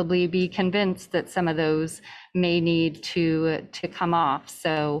could probably be convinced that some of those may need to come off.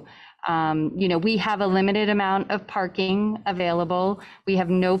 So we have a limited amount of parking available. We have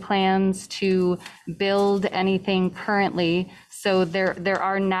no plans to build anything currently. So there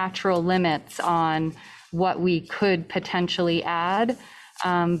are natural limits on what we could potentially add.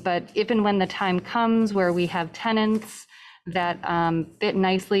 But if and when the time comes where we have tenants that fit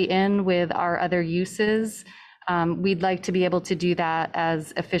nicely in with our other uses, we'd like to be able to do that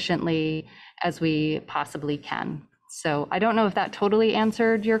as efficiently as we possibly can. So I don't know if that totally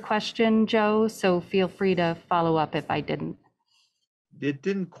answered your question, Joe, so feel free to follow up if I didn't. It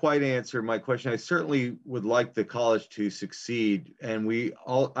didn't quite answer my question. I certainly would like the college to succeed. And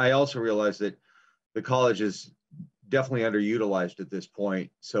I also realize that the college is definitely underutilized at this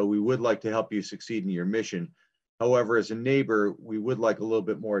point. So we would like to help you succeed in your mission. However, as a neighbor, we would like a little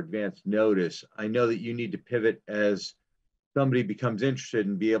bit more advanced notice. I know that you need to pivot as somebody becomes interested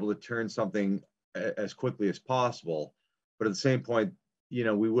and be able to turn something as quickly as possible. But at the same point,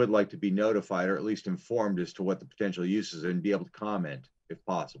 we would like to be notified or at least informed as to what the potential uses and be able to comment if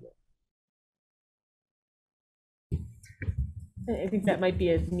possible. I think that might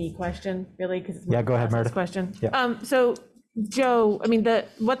be a me question, really, because it's Yeah, go ahead, Meredith. question. Yeah. So, Joe, I mean,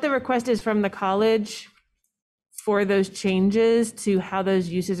 what the request is from the college for those changes to how those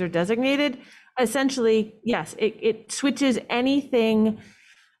uses are designated, essentially, yes, it switches anything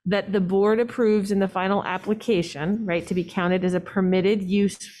that the board approves in the final application, right, to be counted as a permitted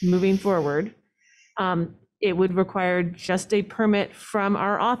use moving forward. It would require just a permit from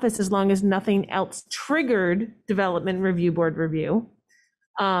our office as long as nothing else triggered development review board review.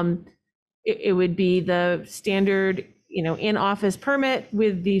 It would be the standard, in-office permit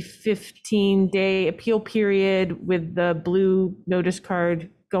with the 15-day appeal period with the blue notice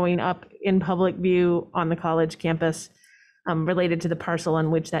card going up in public view on the college campus related to the parcel on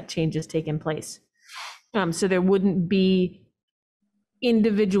which that change has taken place. So there wouldn't be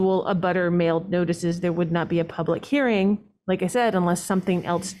individual abutter mailed notices. There would not be a public hearing, like I said, unless something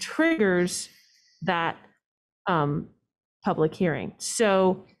else triggers that public hearing.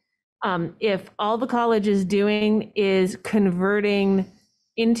 So if all the college is doing is converting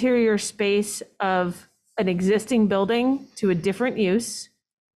interior space of an existing building to a different use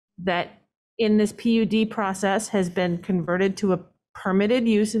that in this PUD process has been converted to a permitted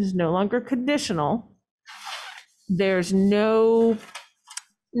use, is no longer conditional, there's no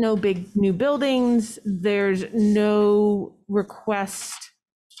big new buildings, there's no request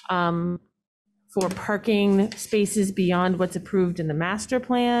for parking spaces beyond what's approved in the master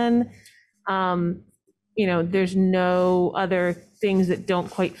plan. There's no other things that don't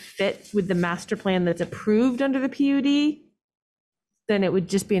quite fit with the master plan that's approved under the PUD. then it would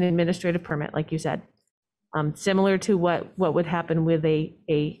just be an administrative permit, like you said. Similar to what would happen with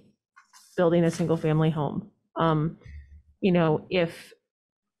a building a single family home. You know, if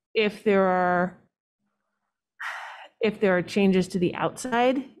there are changes to the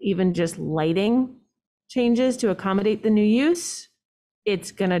outside, even just lighting changes to accommodate the new use,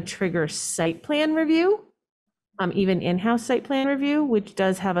 it's gonna trigger site plan review, even in-house site plan review, which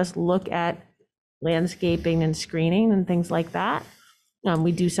does have us look at landscaping and screening and things like that.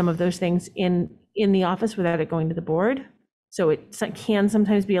 We do some of those things in the office without it going to the board. So it can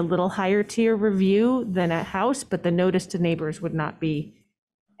sometimes be a little higher tier review than a house, but the notice to neighbors would not be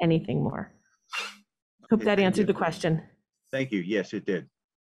anything more. Hope that answered the question. Thank you. Yes, it did.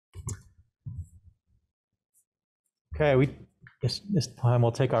 Okay, this time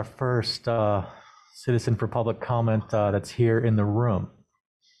we'll take our first citizen for public comment that's here in the room.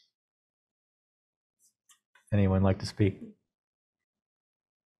 Anyone like to speak?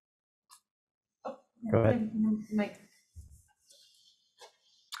 Go ahead. Mike.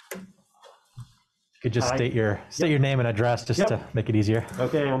 You could just state your name and address just to make it easier.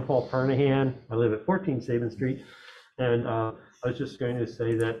 Okay, I'm Paul Pernahan. I live at 14 Sabin Street. And I was just going to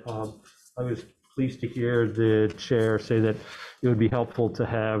say that I was pleased to hear the chair say that it would be helpful to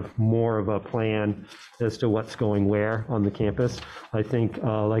have more of a plan as to what's going where on the campus. I think,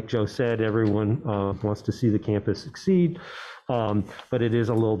 like Joe said, everyone wants to see the campus succeed. But it is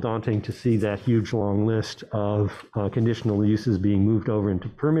a little daunting to see that huge long list of conditional uses being moved over into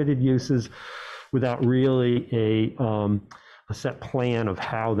permitted uses without really a set plan of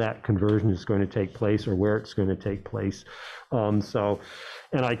how that conversion is going to take place or where it's going to take place. And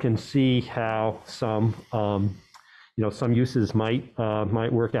I can see how some, some uses might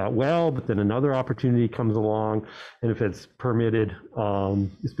work out well, but then another opportunity comes along, and if it's permitted,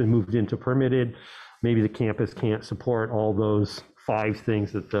 it's been moved into permitted, maybe the campus can't support all those 5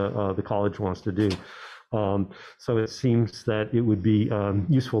 things that the college wants to do. So it seems that it would be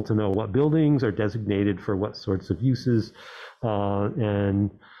useful to know what buildings are designated for what sorts of uses, and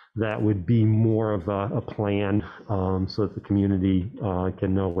that would be more of a plan so that the community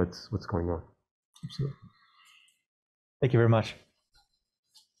can know what's going on. Absolutely. Thank you very much.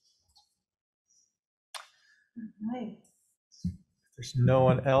 Right. There's no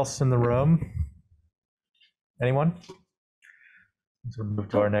one else in the room. Anyone? So we'll move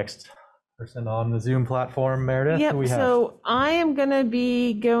to our next person on the Zoom platform, Meredith. Yep, Who we have? so I am gonna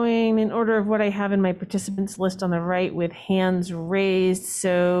be going in order of what I have in my participants list on the right with hands raised.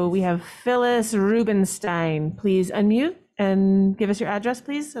 So we have Phyllis Rubenstein. Please unmute and give us your address,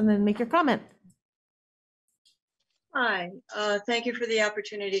 please, and then make your comment. Hi, thank you for the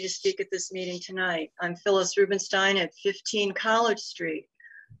opportunity to speak at this meeting tonight. I'm Phyllis Rubenstein at 15 College Street.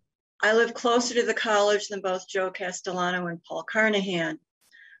 I live closer to the college than both Joe Castellano and Paul Carnahan.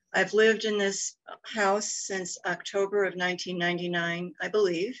 I've lived in this house since October of 1999, I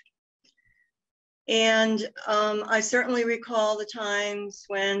believe. And I certainly recall the times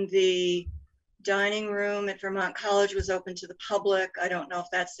when the dining room at Vermont College was open to the public. I don't know if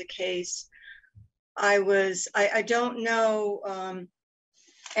that's the case. I don't know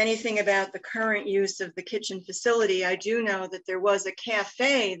anything about the current use of the kitchen facility. I do know that there was a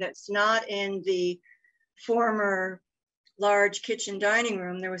cafe that's not in the former large kitchen dining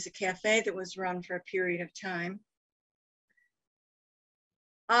room. There was a cafe that was run for a period of time.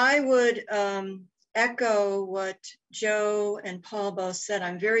 I would echo what Joe and Paul both said.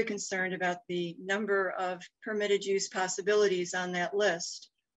 I'm very concerned about the number of permitted use possibilities on that list.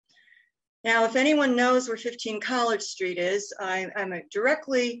 Now, if anyone knows where 15 College Street is, I'm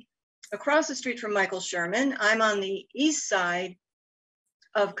directly across the street from Michael Sherman. I'm on the east side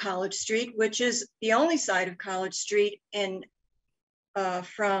of College Street, which is the only side of College Street on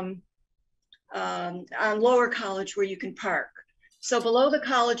Lower College where you can park. So below the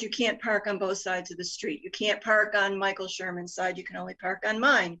college, you can't park on both sides of the street. You can't park on Michael Sherman's side, you can only park on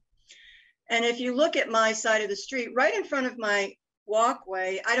mine. And if you look at my side of the street, right in front of my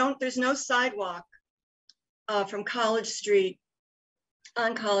walkway, there's no sidewalk from College Street,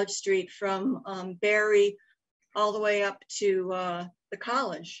 on College Street from Barry all the way up to the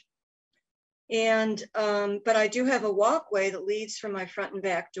college. And, but I do have a walkway that leads from my front and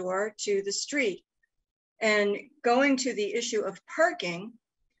back door to the street. And going to the issue of parking,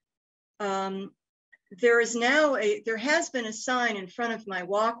 there has been a sign in front of my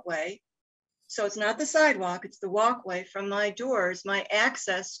walkway. So it's not the sidewalk, it's the walkway from my doors, my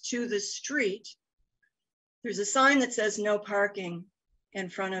access to the street. There's a sign that says no parking in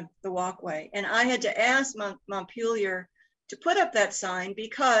front of the walkway. And I had to ask Montpelier to put up that sign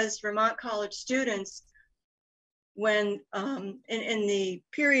because Vermont College students when in the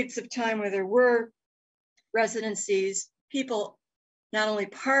periods of time where there were residencies, people not only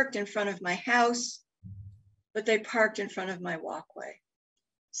parked in front of my house, but they parked in front of my walkway.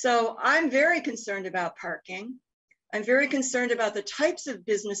 So I'm very concerned about parking. I'm very concerned about the types of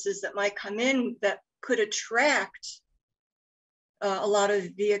businesses that might come in that could attract a lot of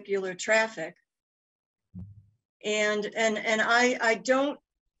vehicular traffic. And I don't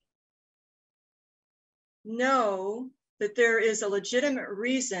know that there is a legitimate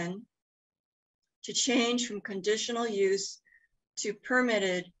reason to change from conditional use to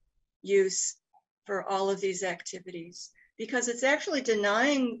permitted use for all of these activities, because it's actually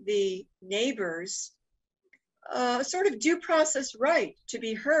denying the neighbors a sort of due process right to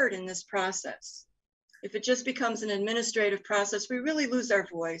be heard in this process. If it just becomes an administrative process, we really lose our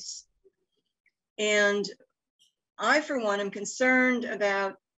voice. And I, for one, am concerned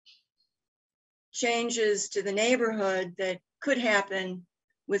about changes to the neighborhood that could happen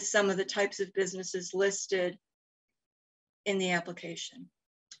with some of the types of businesses listed in the application.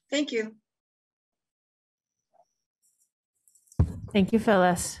 Thank you. Thank you,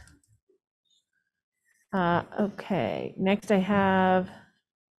 Phyllis. Okay, next I have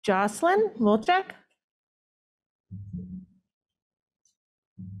Jocelyn Wolchek.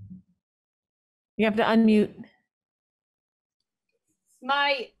 You have to unmute.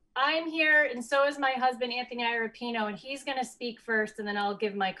 I'm here, and so is my husband, Anthony Irapino, and he's going to speak first, and then I'll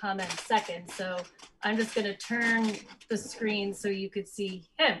give my comments second. So I'm just going to turn the screen so you could see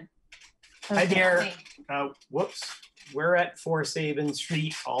him. Hi there. Whoops. We're at 4 Sabin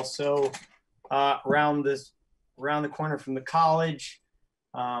Street, also around the corner from the college.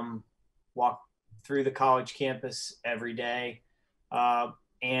 Walk through the college campus every day.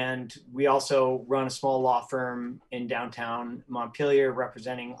 And we also run a small law firm in downtown Montpelier,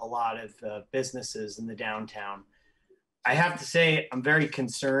 representing a lot of businesses in the downtown. I have to say, I'm very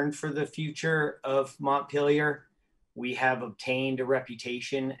concerned for the future of Montpelier. We have obtained a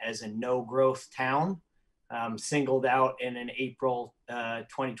reputation as a no-growth town, singled out in an April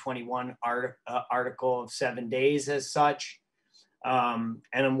 2021 article of 7 Days as such. And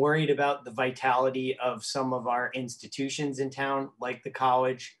I'm worried about the vitality of some of our institutions in town, like the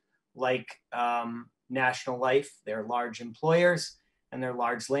college, like National Life. They're large employers and they're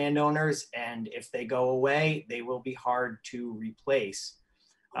large landowners. And if they go away, they will be hard to replace.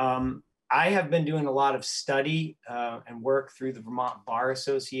 I have been doing a lot of study and work through the Vermont Bar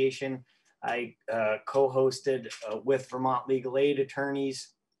Association. I co-hosted with Vermont Legal Aid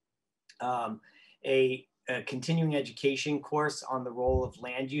attorneys a continuing education course on the role of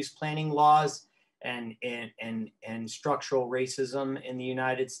land use planning laws and structural racism in the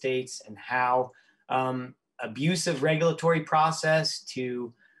United States, and how abusive regulatory process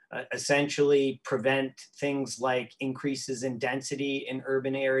to essentially prevent things like increases in density in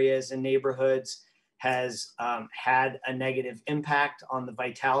urban areas and neighborhoods has had a negative impact on the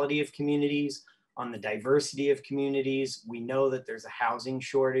vitality of communities, on the diversity of communities. We know that there's a housing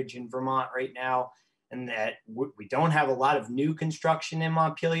shortage in Vermont right now, and that we don't have a lot of new construction in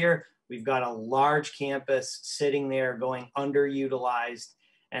Montpelier. We've got a large campus sitting there going underutilized.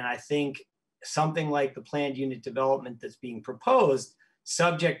 And I think something like the planned unit development that's being proposed,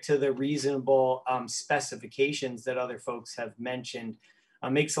 subject to the reasonable specifications that other folks have mentioned,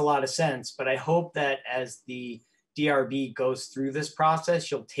 makes a lot of sense. But I hope that as the DRB goes through this process,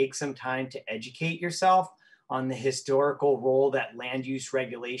 you'll take some time to educate yourself on the historical role that land use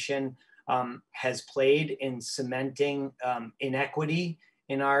regulation has played in cementing inequity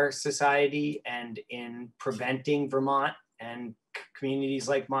in our society and in preventing Vermont and communities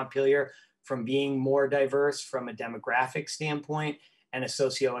like Montpelier from being more diverse from a demographic standpoint and a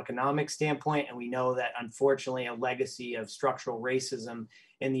socioeconomic standpoint. And we know that, unfortunately, a legacy of structural racism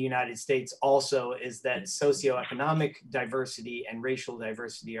in the United States also is that socioeconomic diversity and racial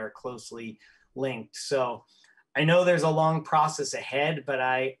diversity are closely linked. So I know there's a long process ahead, but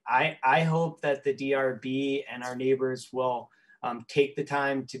I hope that the DRB and our neighbors will take the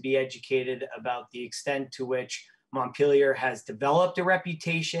time to be educated about the extent to which Montpelier has developed a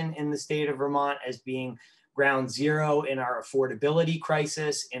reputation in the state of Vermont as being ground zero in our affordability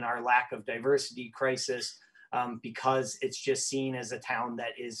crisis, in our lack of diversity crisis, because it's just seen as a town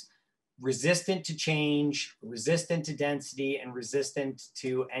that is resistant to change, resistant to density, and resistant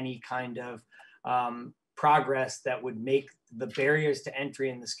to any kind of progress that would make the barriers to entry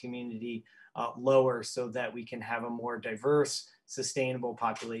in this community lower, so that we can have a more diverse, sustainable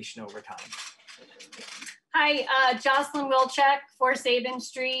population over time. Hi, Jocelyn Wilczek, 4 Sabin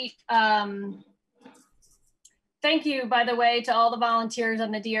Street. thank you, by the way, to all the volunteers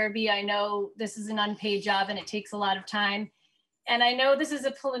on the DRB. I know this is an unpaid job and it takes a lot of time. And I know this is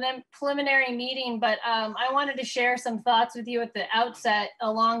a preliminary meeting, but I wanted to share some thoughts with you at the outset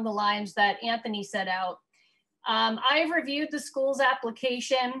along the lines that Anthony set out. I've reviewed the school's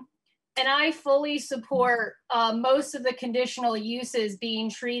application and I fully support most of the conditional uses being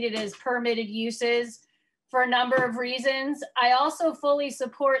treated as permitted uses for a number of reasons. I also fully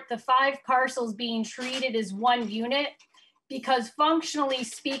support the 5 parcels being treated as one unit because functionally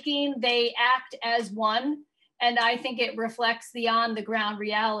speaking, they act as one. And I think it reflects the on the ground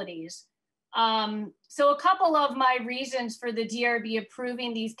realities. So a couple of my reasons for the DRB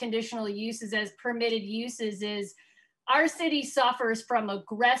approving these conditional uses as permitted uses is our city suffers from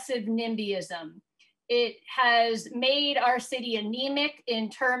aggressive NIMBYism. It has made our city anemic in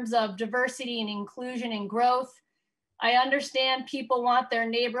terms of diversity and inclusion and growth. I understand people want their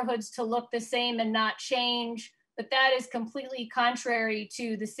neighborhoods to look the same and not change, but that is completely contrary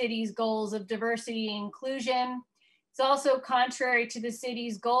to the city's goals of diversity and inclusion. It's also contrary to the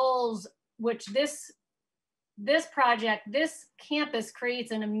city's goals, which this project, this campus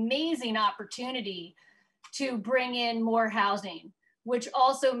creates an amazing opportunity to bring in more housing, which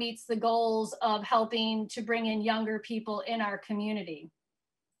also meets the goals of helping to bring in younger people in our community.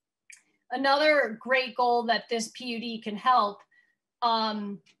 Another great goal that this PUD can help,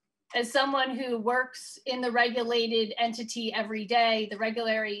 as someone who works in the regulated entity every day, the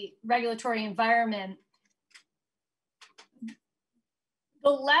regulatory environment, the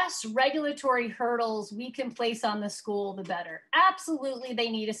less regulatory hurdles we can place on the school, the better. Absolutely, they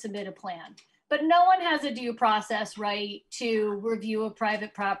need to submit a plan, but no one has a due process right to review a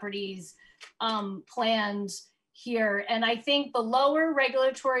private property's plans here. And I think the lower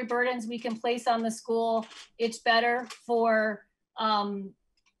regulatory burdens we can place on the school, it's better for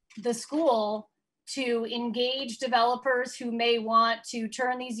the school to engage developers who may want to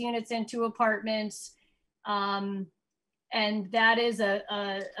turn these units into apartments. And that is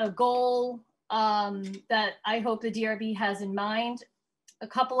a goal that I hope the DRB has in mind. A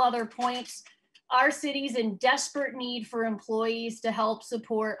couple other points. Our city's in desperate need for employees to help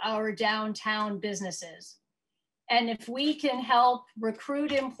support our downtown businesses. And if we can help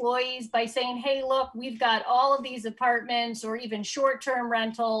recruit employees by saying, hey, look, we've got all of these apartments or even short-term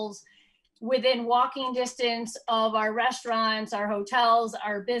rentals within walking distance of our restaurants, our hotels,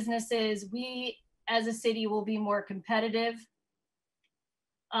 our businesses, we as a city will be more competitive.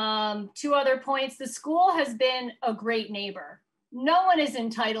 2 other points, the school has been a great neighbor. No one is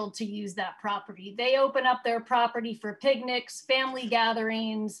entitled to use that property. They open up their property for picnics, family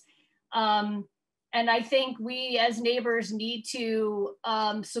gatherings, and I think we as neighbors need to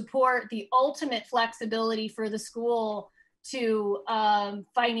support the ultimate flexibility for the school to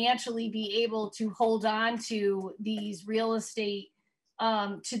financially be able to hold on to these real estate,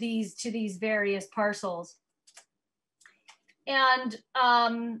 to these various parcels. And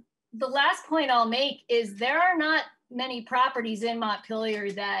the last point I'll make is there are not many properties in Montpelier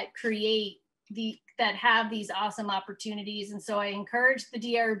that that have these awesome opportunities. And so I encourage the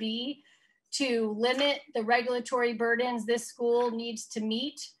DRB to limit the regulatory burdens this school needs to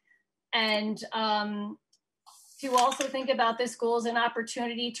meet, and to also think about this school as an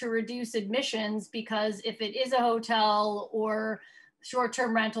opportunity to reduce admissions, because if it is a hotel or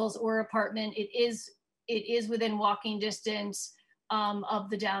short-term rentals or apartment, it is within walking distance of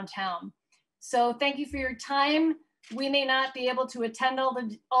the downtown. So thank you for your time. We may not be able to attend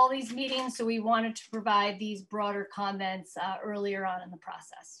all these meetings, so we wanted to provide these broader comments earlier on in the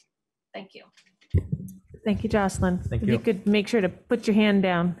process. Thank you. Thank you, Jocelyn. Thank If you. you could make sure to put your hand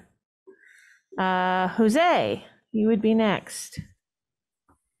down. Jose, you would be next.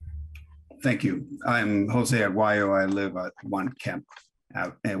 Thank you. I'm Jose Aguayo. I live at 1 Kemp,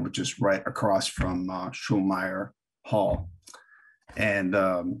 which is right across from Schulmeyer Hall. And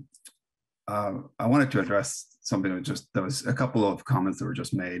I wanted to address something there was a couple of comments that were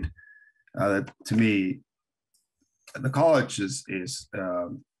just made. That to me, the college is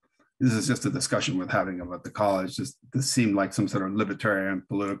this is just a discussion we're having about the college. This seemed like some sort of libertarian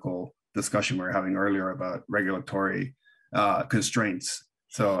political discussion we were having earlier about regulatory constraints.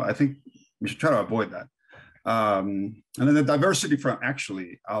 So I think we should try to avoid that. And then the diversity front,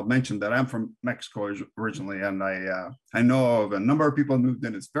 actually, I'll mention that I'm from Mexico originally, and I know of a number of people who moved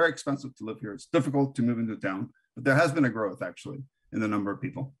in. It's very expensive to live here. It's difficult to move into town, but there has been a growth actually in the number of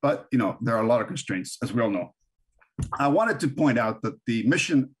people. But there are a lot of constraints, as we all know. I wanted to point out that the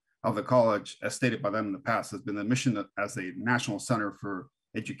mission of the college, as stated by them in the past, has been the mission as a national center for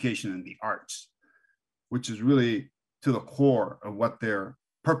education and the arts, which is really to the core of what their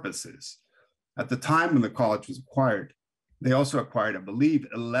purpose is. At the time when the college was acquired, they also acquired, I believe,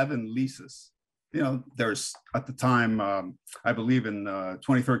 11 leases. You know, there's at the time, I believe in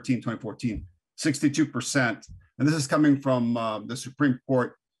 2013, 2014, 62%. And this is coming from the Supreme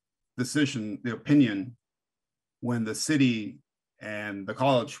Court decision, the opinion, when the city and the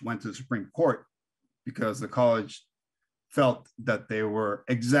college went to the Supreme Court because the college felt that they were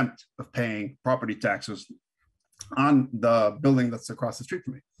exempt of paying property taxes on the building that's across the street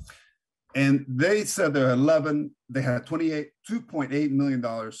from me. And they said there are they had $2.8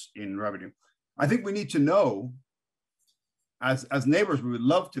 million in revenue. I think we need to know, as neighbors, we would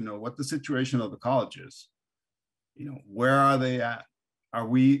love to know what the situation of the college is. You know, where are they at? Are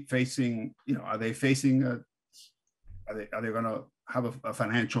we facing, you know, are they facing are they going to have a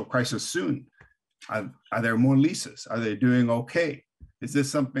financial crisis soon? Are there more leases? Are they doing okay? Is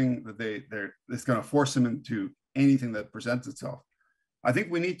this something that that's going to force them into anything that presents itself? I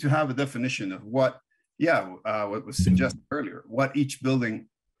think we need to have a definition of what was suggested earlier, what each building,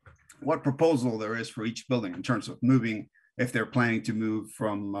 what proposal there is for each building in terms of moving, if they're planning to move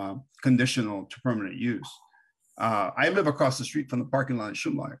from conditional to permanent use. I live across the street from the parking lot in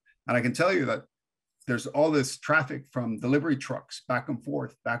Montpelier, and I can tell you that there's all this traffic from delivery trucks back and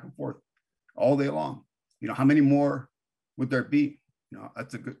forth all day long. You know, how many more would there be? You know,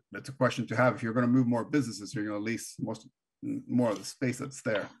 that's a question to have. If you're going to move more businesses, you're going to lease more of the space that's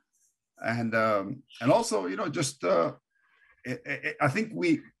there. And also, you know, just I think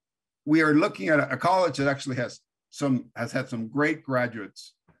we are looking at a college that actually has had some great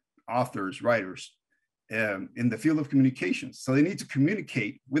graduates, authors, writers in the field of communications. So they need to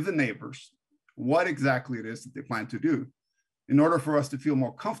communicate with the neighbors what exactly it is that they plan to do in order for us to feel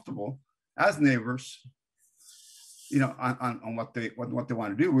more comfortable as neighbors, you know, on what they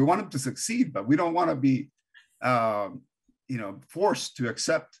want to do. We want them to succeed, but we don't want to be, you know, forced to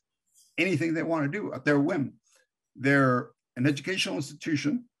accept anything they want to do at their whim. They're an educational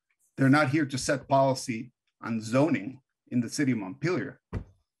institution. They're not here to set policy on zoning in the city of Montpelier.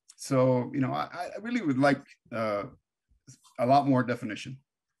 So, you know, I really would like a lot more definition.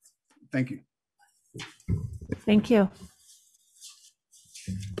 Thank you. Thank you.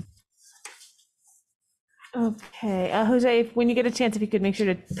 Okay, Jose, when you get a chance, if you could make sure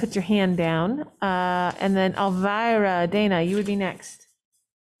to put your hand down. And then Elvira, Dana, you would be next.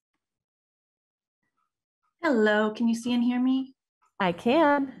 Hello, can you see and hear me? I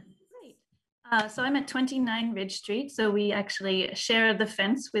can. So I'm at 29 Ridge Street. So we actually share the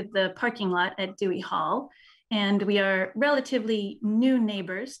fence with the parking lot at Dewey Hall. And we are relatively new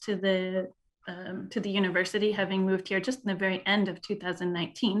neighbors to the university, having moved here just in the very end of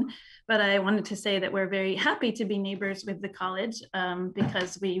 2019. But I wanted to say that we're very happy to be neighbors with the college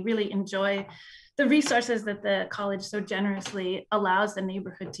because we really enjoy the resources that the college so generously allows the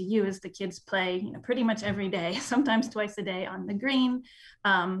neighborhood to use. The kids play, you know, pretty much every day, sometimes twice a day on the green.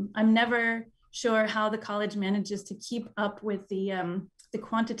 I'm never sure how the college manages to keep up with the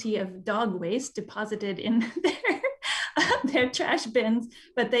quantity of dog waste deposited in their trash bins,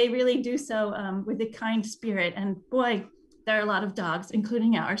 but they really do so with a kind spirit. And boy, there are a lot of dogs,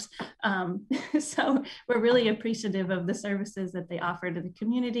 including ours. So we're really appreciative of the services that they offer to the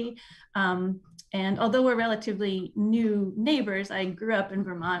community. And although we're relatively new neighbors, I grew up in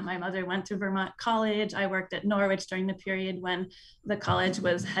Vermont. My mother went to Vermont College. I worked at Norwich during the period when the college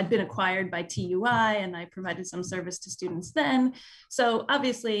had been acquired by TUI, and I provided some service to students then. So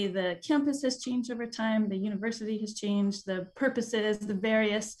obviously the campus has changed over time. The university has changed. The purposes, the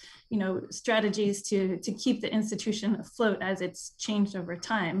various, you know, strategies to keep the institution afloat as it's changed over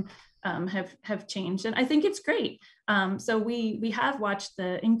time have changed. And I think it's great. So we have watched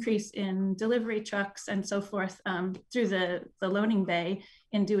the increase in delivery trucks and so forth through the loading bay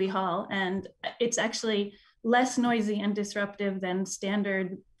in Dewey Hall. And it's actually less noisy and disruptive than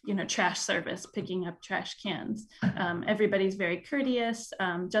standard, you know, trash service, picking up trash cans. Everybody's very courteous.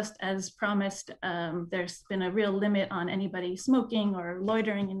 Just as promised, there's been a real limit on anybody smoking or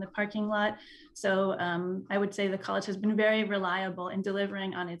loitering in the parking lot. So I would say the college has been very reliable in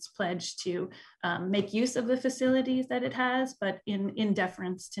delivering on its pledge to make use of the facilities that it has, but in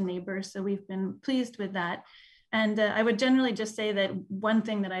deference to neighbors. So we've been pleased with that. And I would generally just say that one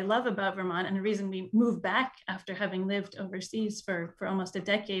thing that I love about Vermont, and the reason we moved back after having lived overseas for almost a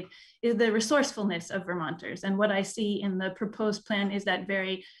decade, is the resourcefulness of Vermonters. And what I see in the proposed plan is that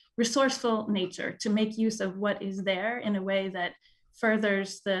very resourceful nature to make use of what is there in a way that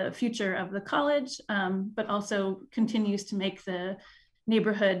furthers the future of the college, but also continues to make the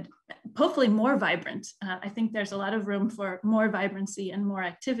neighborhood hopefully more vibrant. I think there's a lot of room for more vibrancy and more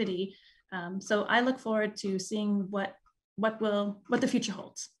activity. So I look forward to seeing what the future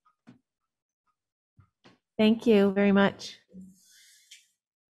holds. Thank you very much.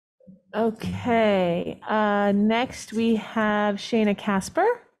 Okay, next we have Shayna Casper.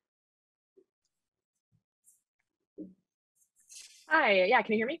 Hi, yeah,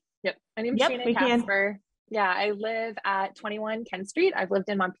 can you hear me? Yep, my name's Yep, Shayna we can. Casper. Yeah, I live at 21 Kent Street. I've lived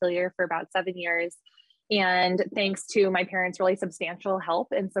in Montpelier for about 7 years. And thanks to my parents' really substantial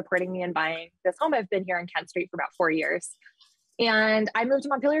help in supporting me in buying this home, I've been here in Kent Street for about 4 years. And I moved to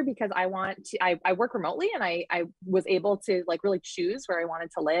Montpelier because I work remotely, and I was able to like really choose where I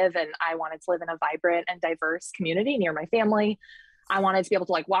wanted to live. And I wanted to live in a vibrant and diverse community near my family. I wanted to be able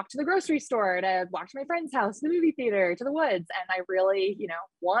to like walk to the grocery store, to walk to my friend's house, the movie theater, to the woods. And I really,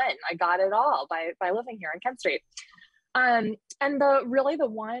 won. I got it all by living here on Kent Street. And the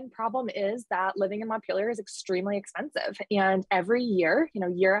one problem is that living in Montpelier is extremely expensive. And every year,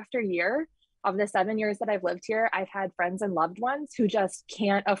 year after year of the 7 years that I've lived here, I've had friends and loved ones who just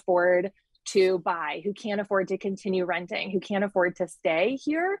can't afford to buy, who can't afford to continue renting, who can't afford to stay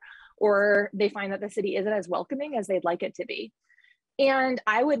here, or they find that the city isn't as welcoming as they'd like it to be. And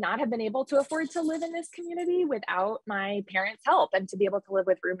I would not have been able to afford to live in this community without my parents' help and to be able to live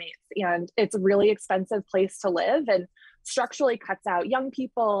with roommates. And it's a really expensive place to live, and structurally cuts out young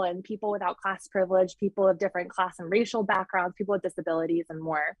people and people without class privilege, people of different class and racial backgrounds, people with disabilities, and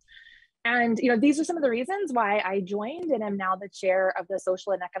more. And these are some of the reasons why I joined and am now the chair of the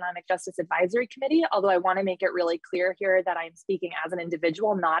Social and Economic Justice Advisory Committee, although I want to make it really clear here that I'm speaking as an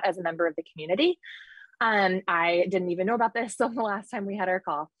individual, not as a member of the community. I didn't even know about this the last time we had our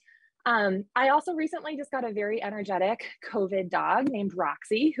call. I also recently just got a very energetic COVID dog named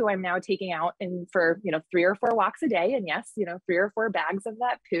Roxy, who I'm now taking out for 3 or 4 walks a day. And yes, 3 or 4 bags of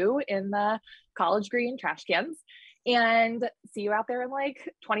that poo in the college green trash cans. And see you out there in like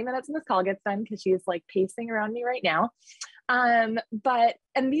 20 minutes when this call gets done, because she's like pacing around me right now. And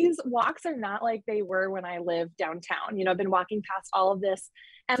these walks are not like they were when I lived downtown. I've been walking past all of this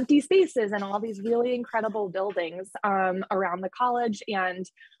empty spaces and all these really incredible buildings around the college. And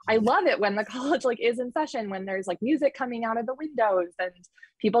I love it when the college is in session, when there's music coming out of the windows and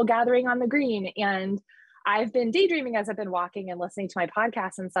people gathering on the green. And I've been daydreaming as I've been walking and listening to my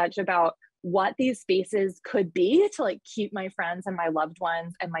podcasts and such about what these spaces could be to keep my friends and my loved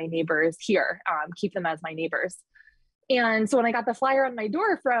ones and my neighbors here, keep them as my neighbors. And so when I got the flyer on my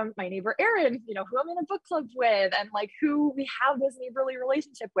door from my neighbor, Erin, who I'm in a book club with and who we have this neighborly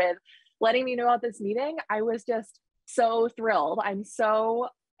relationship with, letting me know about this meeting, I was just so thrilled. I'm so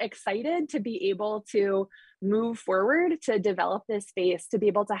excited to be able to move forward, to develop this space, to be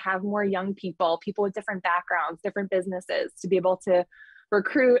able to have more young people with different backgrounds, different businesses, to be able to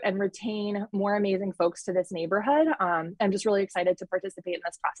recruit and retain more amazing folks to this neighborhood. I'm just really excited to participate in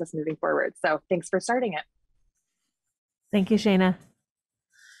this process moving forward. So thanks for starting it. Thank you, Shayna.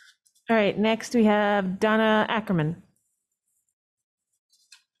 All right, next we have Donna Ackerman.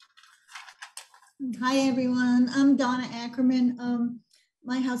 Hi, everyone. I'm Donna Ackerman.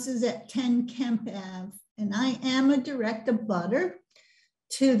 My house is at 10 Kemp Ave, and I am a direct abutter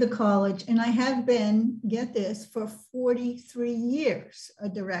to the college, and I have been, get this, for 43 years, a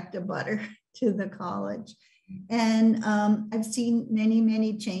direct abutter to the college. And I've seen many,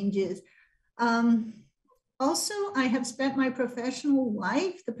 many changes. Also, I have spent my professional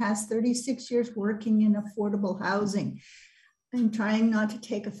life, the past 36 years, working in affordable housing. I'm trying not to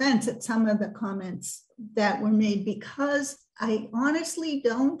take offense at some of the comments that were made, because I honestly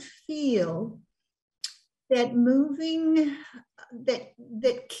don't feel that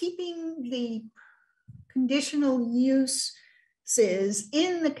that keeping the conditional uses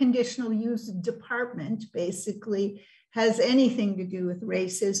in the conditional use department basically has anything to do with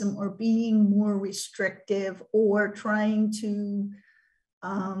racism or being more restrictive or trying to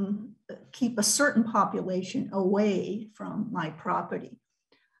keep a certain population away from my property.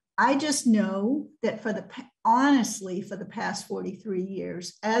 I just know that honestly, for the past 43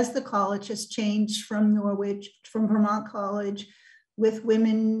 years, as the college has changed from Vermont College with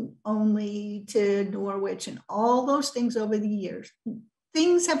women only to Norwich and all those things over the years,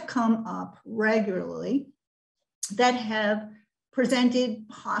 things have come up regularly that have presented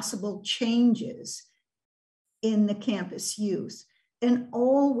possible changes in the campus use. And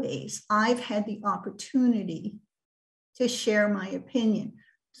always I've had the opportunity to share my opinion.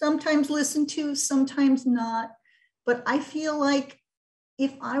 Sometimes listened to, sometimes not. But I feel like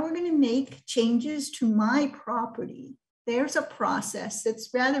if I were going to make changes to my property, there's a process that's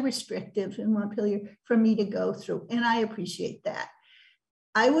rather restrictive in Montpelier for me to go through. And I appreciate that.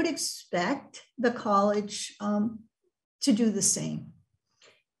 I would expect the college to do the same.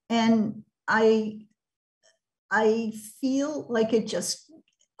 And I feel like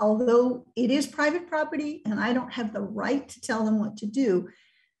although it is private property and I don't have the right to tell them what to do,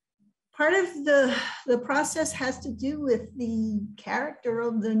 part of the process has to do with the character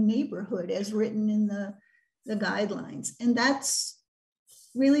of the neighborhood as written in the guidelines. And that's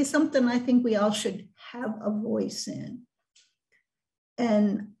really something I think we all should have a voice in.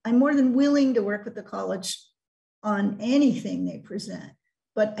 And I'm more than willing to work with the college on anything they present,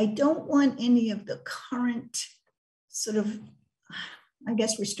 but I don't want any of the current sort of, I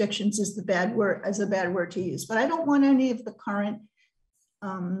guess restrictions is a bad word to use, but I don't want any of the current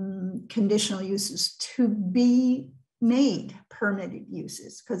conditional uses to be made permitted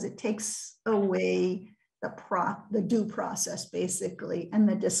uses, because it takes away the due process basically and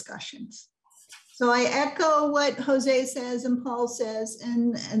the discussions. So I echo what Jose says and Paul says,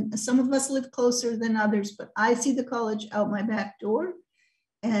 and some of us live closer than others, but I see the college out my back door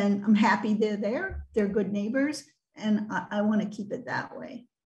and I'm happy they're there. They're good neighbors and I want to keep it that way.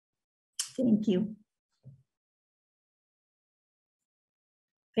 Thank you.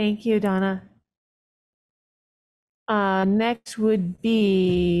 Thank you, Donna. Next would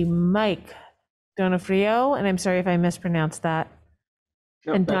be Mike Donofrio, and I'm sorry if I mispronounced that.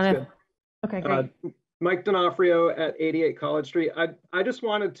 No, and that's Donna. good. Okay, great. Mike Donofrio at 88 College Street. I just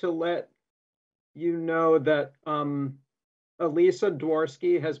wanted to let you know that Elisa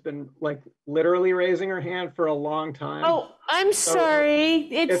Dworsky has been like literally raising her hand for a long time. Oh, I'm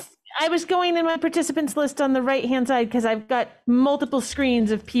sorry. I was going in my participants list on the right-hand side because I've got multiple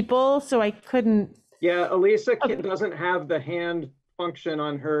screens of people, so I couldn't. Yeah, Elisa doesn't have the hand function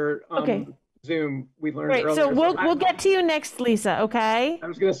on her Zoom. We learned earlier. So we'll get to you next, Lisa. Okay. I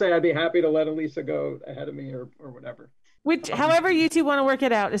was going to say I'd be happy to let Elisa go ahead of me or whatever. However you two want to work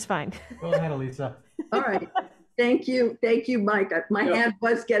it out is fine. Go ahead, Elisa. All right. Thank you, Mike. My hand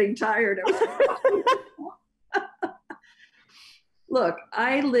was getting tired. Look,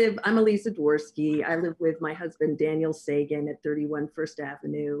 I'm Elisa Dworsky. I live with my husband, Daniel Sagan, at 31 First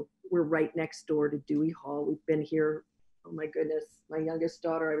Avenue. We're right next door to Dewey Hall. We've been here, oh my goodness, my youngest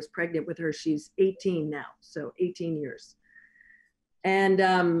daughter, I was pregnant with her. She's 18 now, so 18 years.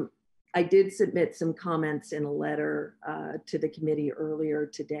 And I did submit some comments in a letter to the committee earlier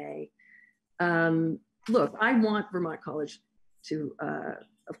today. Look, I want Vermont College to,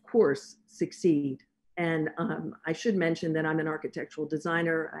 of course, succeed. And I should mention that I'm an architectural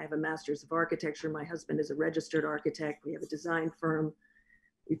designer. I have a master's of architecture. My husband is a registered architect. We have a design firm.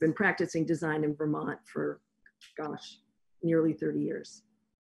 We've been practicing design in Vermont for, gosh, nearly 30 years.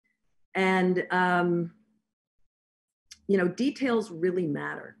 And, you know, details really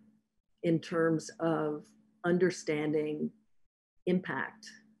matter in terms of understanding impact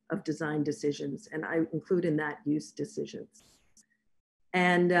of design decisions. And I include in that use decisions.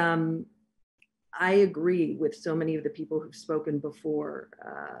 And I agree with so many of the people who've spoken before,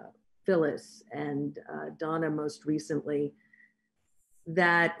 Phyllis and Donna most recently,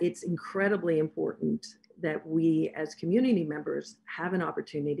 that it's incredibly important that we as community members have an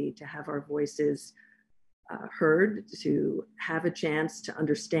opportunity to have our voices heard, to have a chance to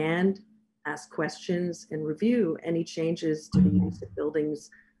understand, ask questions, and review any changes to the use of buildings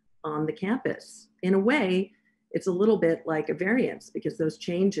on the campus. In a way, it's a little bit like a variance because those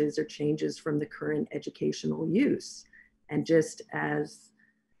changes are changes from the current educational use. And just as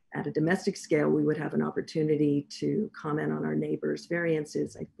at a domestic scale, we would have an opportunity to comment on our neighbors'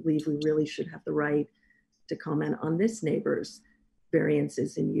 variances, I believe we really should have the right to comment on this neighbor's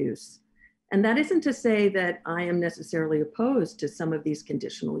variances in use. And that isn't to say that I am necessarily opposed to some of these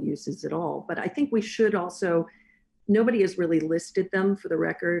conditional uses at all, but I think we should also, nobody has really listed them for the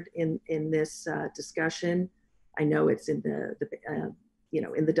record in this discussion. I know it's in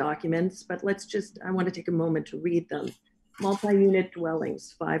in the documents, but I want to take a moment to read them. Multi-unit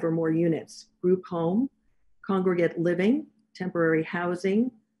dwellings, 5 or more units, group home, congregate living, temporary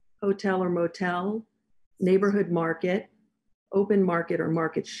housing, hotel or motel, neighborhood market, open market or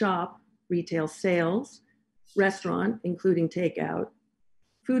market shop, retail sales, restaurant, including takeout,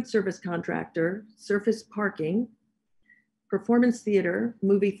 food service contractor, surface parking, performance theater,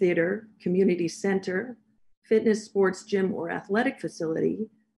 movie theater, community center, fitness, sports, gym, or athletic facility,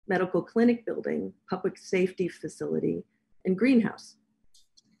 medical clinic building, public safety facility, and greenhouse.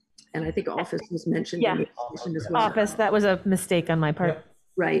 And I think office was mentioned in the discussion as well. Office, that was a mistake on my part.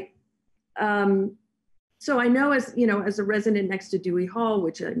 Right. So I know as a resident next to Dewey Hall,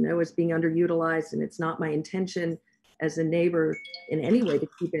 which I know is being underutilized, and it's not my intention as a neighbor in any way to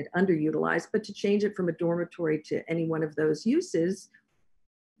keep it underutilized, but to change it from a dormitory to any one of those uses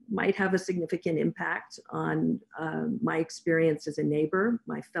might have a significant impact on my experience as a neighbor,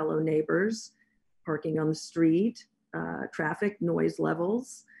 my fellow neighbors, parking on the street, traffic noise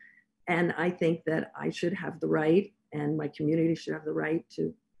levels. And I think that I should have the right, and my community should have the right,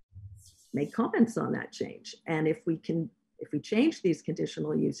 to make comments on that change. And if we change these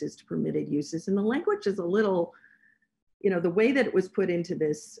conditional uses to permitted uses, and the language is a little, the way that it was put into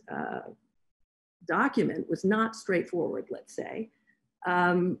this document was not straightforward, let's say.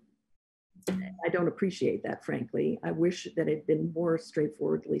 I don't appreciate that, frankly. I wish that it had been more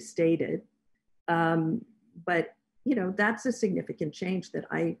straightforwardly stated. But, that's a significant change that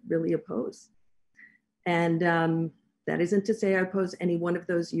I really oppose. And that isn't to say I oppose any one of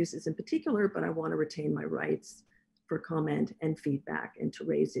those uses in particular, but I want to retain my rights for comment and feedback and to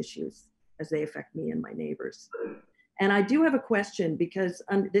raise issues as they affect me and my neighbors. And I do have a question, because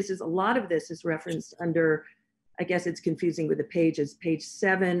a lot of this is referenced under, I guess it's confusing with the pages, page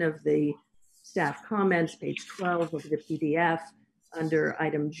 7 of the staff comments, page 12 of the PDF, under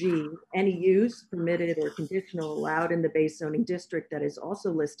item G, any use permitted or conditional allowed in the base zoning district that is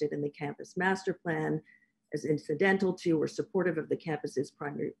also listed in the campus master plan as incidental to or supportive of the campus's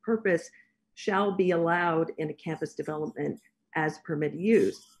primary purpose shall be allowed in a campus development as permitted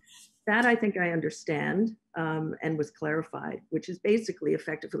use. That I think I understand and was clarified, which is basically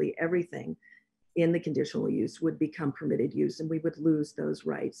effectively everything in the conditional use would become permitted use, and we would lose those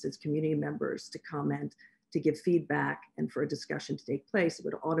rights as community members to comment, to give feedback, and for a discussion to take place. It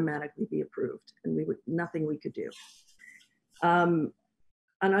would automatically be approved, and nothing we could do. On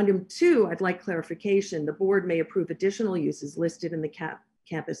item 2, I'd like clarification. The board may approve additional uses listed in the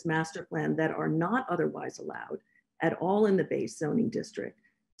campus master plan that are not otherwise allowed at all in the base zoning district,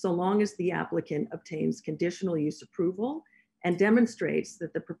 so long as the applicant obtains conditional use approval and demonstrates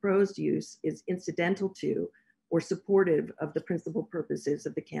that the proposed use is incidental to or supportive of the principal purposes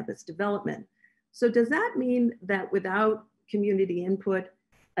of the campus development. So does that mean that without community input,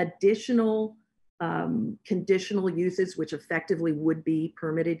 additional conditional uses, which effectively would be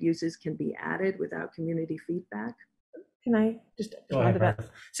permitted uses, can be added without community feedback? Can I just respond to that?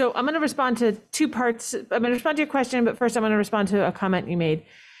 So I'm going to respond to 2 parts. I'm going to respond to your question, but first I'm going to respond to a comment you made.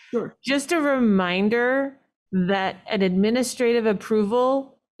 Sure. Just a reminder that an administrative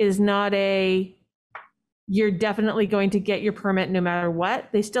approval is not you're definitely going to get your permit no matter what.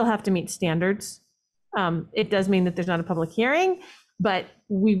 They still have to meet standards. It does mean that there's not a public hearing, but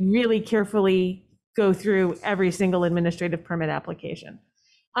we really carefully go through every single administrative permit application.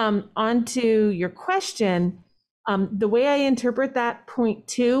 On to your question, the way I interpret that point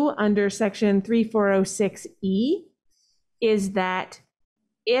 2 under section 3406E is that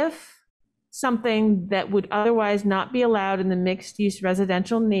if something that would otherwise not be allowed in the mixed use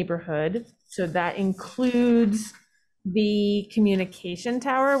residential neighborhood, so that includes the communication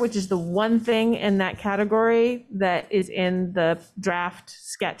tower, which is the one thing in that category that is in the draft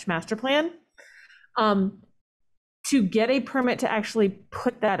sketch master plan, to get a permit to actually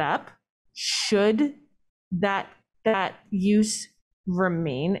put that up, should that use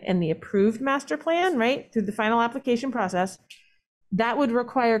remain in the approved master plan, right, through the final application process, that would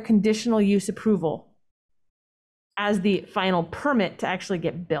require conditional use approval as the final permit to actually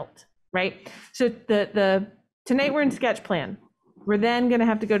get built, right? So tonight we're in sketch plan. We're then going to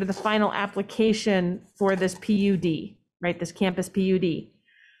have to go to the final application for this PUD, right? This campus PUD.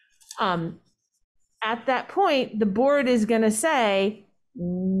 At that point, the board is going to say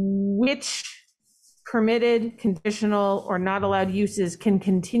which permitted, conditional, or not allowed uses can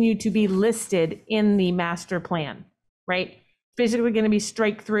continue to be listed in the master plan, right? Basically going to be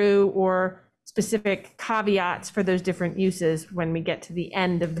strike through or specific caveats for those different uses when we get to the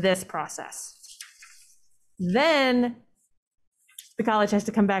end of this process. Then the college has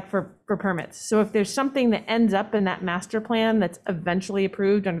to come back for permits. So if there's something that ends up in that master plan that's eventually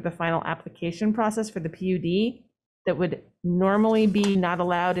approved under the final application process for the PUD that would normally be not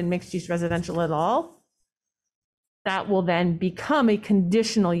allowed in mixed use residential at all, that will then become a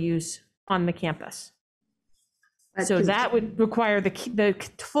conditional use on the campus. So that would require the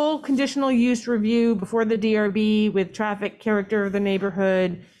full conditional use review before the DRB with traffic, character of the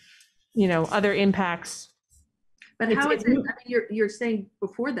neighborhood, other impacts. But how is it, I mean, you're saying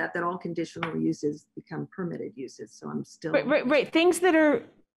before that all conditional uses become permitted uses, so I'm still. Right. Things that are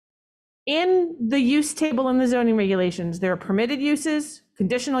in the use table in the zoning regulations, there are permitted uses,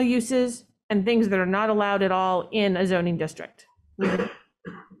 conditional uses, and things that are not allowed at all in a zoning district.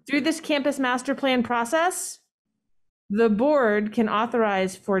 Through this campus master plan process, the board can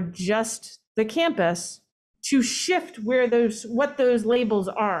authorize for just the campus to shift what those labels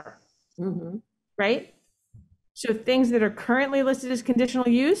are, right? So things that are currently listed as conditional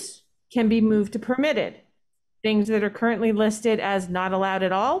use can be moved to permitted. Things that are currently listed as not allowed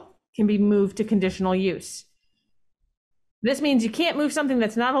at all can be moved to conditional use. This means you can't move something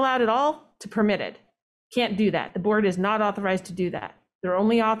that's not allowed at all to permitted. Can't do that. The board is not authorized to do that. They're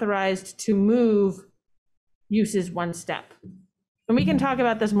only authorized to move uses one step. And we can talk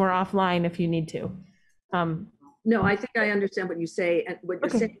about this more offline if you need to. No, I think I understand what you say. And what you're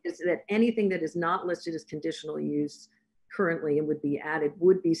Okay. saying is that anything that is not listed as conditional use currently and would be added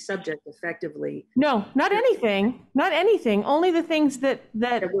would be subject effectively. No, not anything, not anything. Only the things that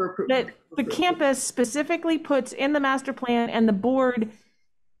the campus specifically puts in the master plan and the board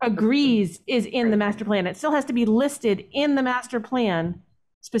agrees is in the master plan. It still has to be listed in the master plan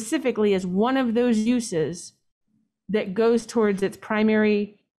specifically as one of those uses that goes towards its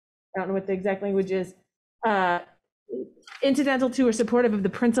primary, I don't know what the exact language is, incidental to or supportive of the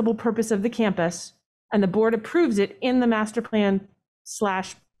principal purpose of the campus, and the board approves it in the master plan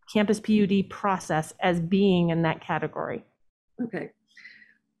 / campus PUD process as being in that category. Okay.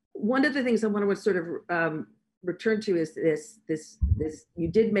 One of the things I want to sort of return to is this. You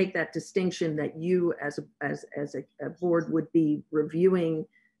did make that distinction that you, as a board, would be reviewing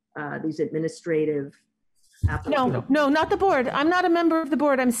these administrative applications. No, not the board. I'm not a member of the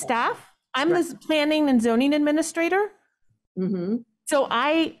board. I'm staff. I'm the planning and zoning administrator. Mm-hmm. So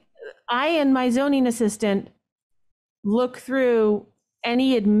I and my zoning assistant look through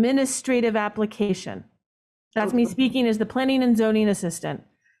any administrative application. That's me speaking as the planning and zoning assistant.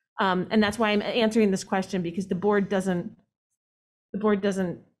 And that's why I'm answering this question, because the board doesn't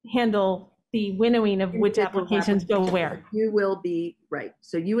handle the winnowing of which applications go where. You will be, right.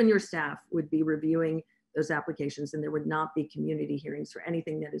 So you and your staff would be reviewing those applications, and there would not be community hearings for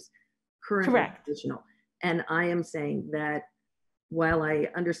anything that is currently conditional. And I am saying that while I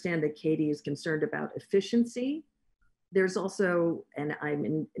understand that Katie is concerned about efficiency, there's also, and I'm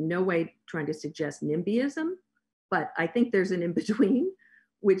in no way trying to suggest NIMBYism, but I think there's an in-between,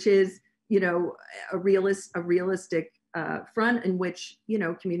 which is, a realistic front in which,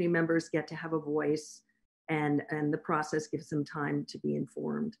 community members get to have a voice, and the process gives them time to be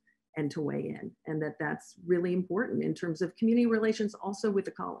informed and to weigh in. And that's really important in terms of community relations also with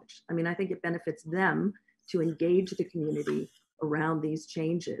the college. I mean, I think it benefits them to engage the community around these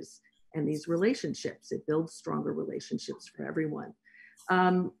changes and these relationships. It builds stronger relationships for everyone.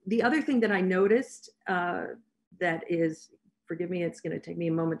 The other thing that I noticed that is, forgive me, it's going to take me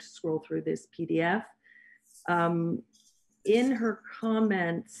a moment to scroll through this PDF. In her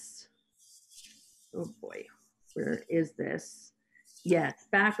comments, oh boy, where is this? Yes,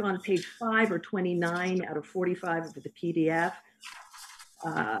 back on page 5 or 29 out of 45 of the PDF.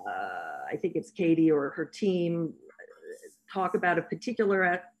 I think it's Katie or her team talk about a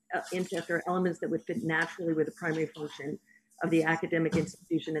particular interest or elements that would fit naturally with the primary function of the academic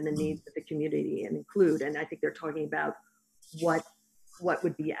institution and the needs of the community, and include, and I think they're talking about what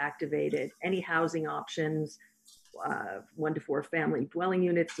would be activated, any housing options, 1 to 4 family dwelling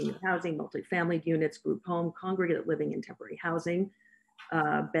units, senior housing, multifamily units, group home, congregate living, and temporary housing,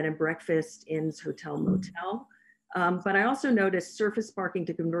 bed and breakfast, inns, hotel, motel. But I also noticed surface parking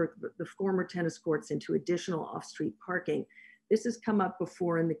to convert the former tennis courts into additional off-street parking. This has come up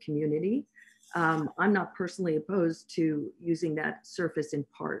before in the community. I'm not personally opposed to using that surface in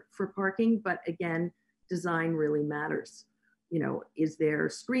part for parking, but again, design really matters. Is there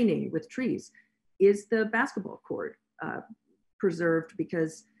screening with trees? Is the basketball court preserved?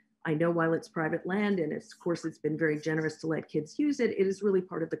 Because I know while it's private land, and of course it's been very generous to let kids use it, it is really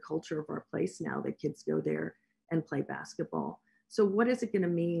part of the culture of our place now that kids go there and play basketball. So what is it going to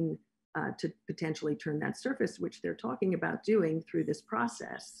mean to potentially turn that surface, which they're talking about doing through this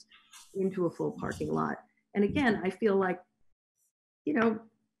process, into a full parking lot? And again, I feel like,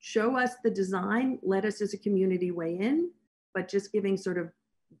 show us the design, let us as a community weigh in, but just giving sort of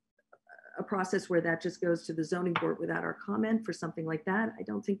a process where that just goes to the zoning board without our comment for something like that, I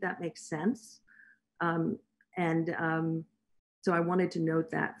don't think that makes sense. So I wanted to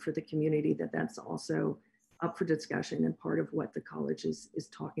note that for the community, that's also up for discussion and part of what the college is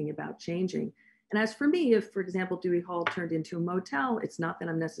talking about changing. And as for me, if, for example, Dewey Hall turned into a motel, it's not that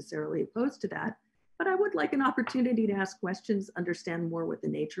I'm necessarily opposed to that, but I would like an opportunity to ask questions, understand more what the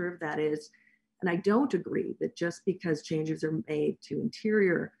nature of that is. And I don't agree that just because changes are made to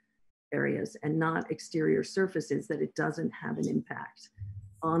interior areas and not exterior surfaces, that it doesn't have an impact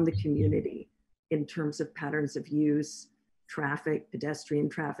on the community in terms of patterns of use, traffic, pedestrian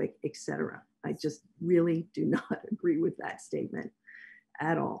traffic, etc. I just really do not agree with that statement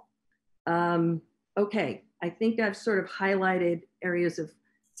at all. Okay, I think I've sort of highlighted areas of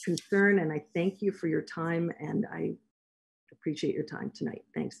concern, and I thank you for your time, and I appreciate your time tonight.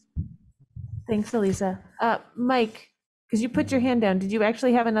 Thanks. Thanks, Elisa. Mike, because you put your hand down, did you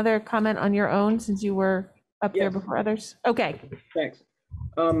actually have another comment on your own since you were up there before others? Okay. Thanks.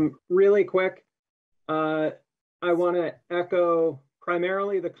 Really quick, I want to echo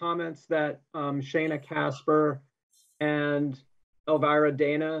primarily the comments that Shayna Casper and Elvira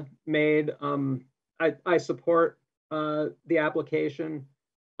Dana made. I support the application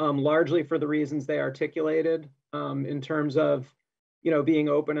largely for the reasons they articulated in terms of, being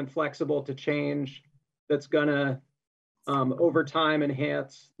open and flexible to change that's gonna over time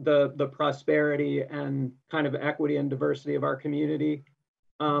enhance the prosperity and kind of equity and diversity of our community.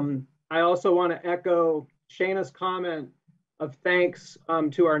 I also want to echo Shayna's comment of thanks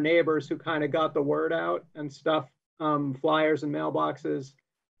to our neighbors who kind of got the word out and stuffed flyers and mailboxes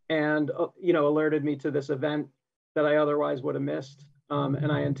and alerted me to this event that I otherwise would have missed.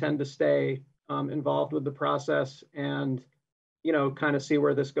 And I intend to stay involved with the process and kind of see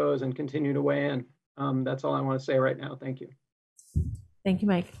where this goes and continue to weigh in. That's all I want to say right now. Thank you. Thank you,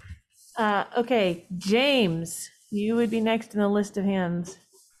 Mike. Okay, James, you would be next in the list of hands.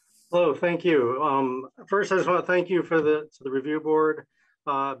 Hello, thank you. First, I just want to thank you to the review board.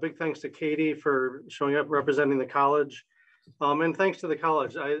 Big thanks to Katie for showing up representing the college. And thanks to the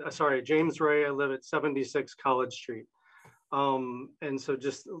college. James Ray, I live at 76 College Street. And so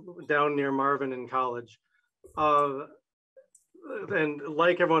just down near Marvin and College. And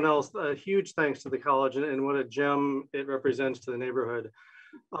like everyone else, a huge thanks to the college and what a gem it represents to the neighborhood.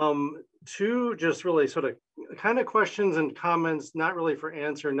 Two just really sort of kind of questions and comments, not really for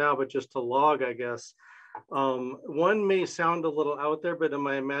answer now, but just to log, I guess. One may sound a little out there, but in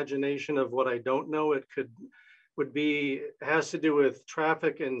my imagination of what I don't know, it has to do with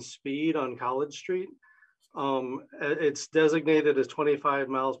traffic and speed on College Street. It's designated as 25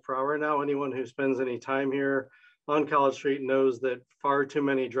 miles per hour now. Anyone who spends any time here on College Street knows that far too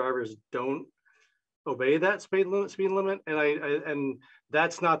many drivers don't obey that speed limit. And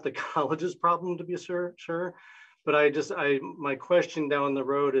that's not the college's problem, to be sure. But my question down the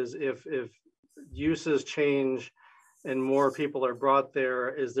road is if uses change and more people are brought there,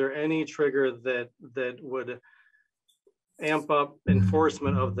 is there any trigger that would amp up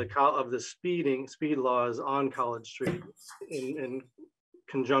enforcement of the speed laws on College Street in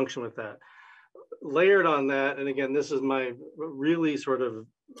conjunction with that? Layered on that, and again, this is my really sort of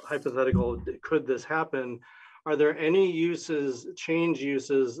hypothetical, could this happen? Are there any change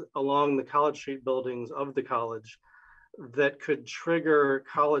uses along the College Street buildings of the college that could trigger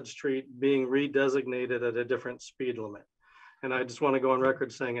College Street being redesignated at a different speed limit? And I just want to go on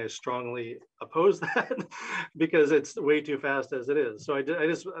record saying I strongly oppose that because it's way too fast as it is. So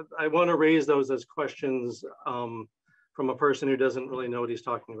I want to raise those as questions from a person who doesn't really know what he's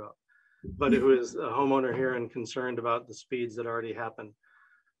talking about, but who is a homeowner here and concerned about the speeds that already happen.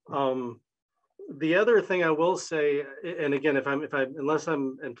 The other thing I will say, and again,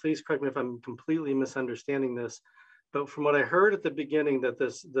 and please correct me if I'm completely misunderstanding this, but from what I heard at the beginning, that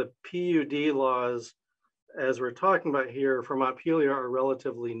the PUD laws, as we're talking about here for Montpelier, are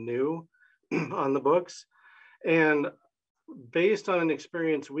relatively new on the books. And based on an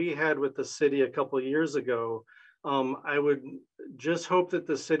experience we had with the city a couple of years ago, I would just hope that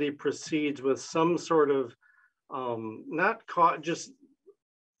the city proceeds with some sort of,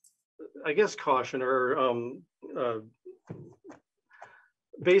 caution or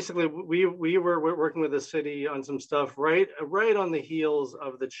basically we were working with the city on some stuff right on the heels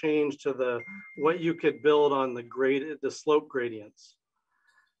of the change to what you could build on the slope gradients.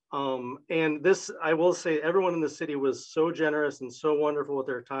 And this, I will say, everyone in the city was so generous and so wonderful with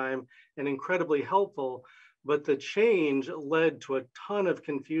their time and incredibly helpful, but the change led to a ton of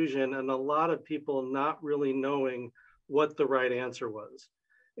confusion and a lot of people not really knowing what the right answer was.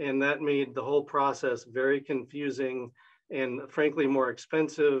 And that made the whole process very confusing and frankly more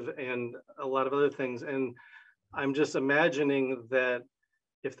expensive and a lot of other things. And I'm just imagining that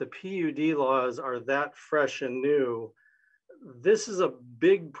if the PUD laws are that fresh and new, this is a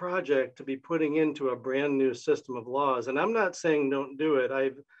big project to be putting into a brand new system of laws. And I'm not saying don't do it.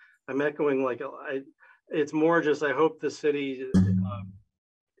 I'm echoing it's more just, I hope the city,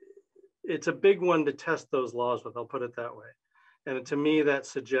 it's a big one to test those laws with, I'll put it that way. And to me, that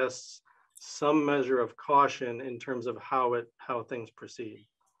suggests some measure of caution in terms of how things proceed.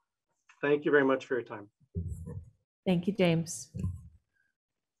 Thank you very much for your time. Thank you, James.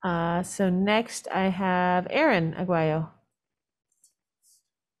 So next I have Aaron Aguayo.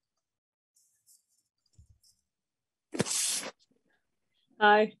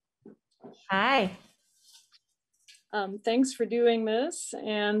 Hi. Hi. Thanks for doing this,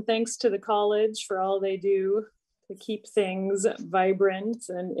 and thanks to the college for all they do to keep things vibrant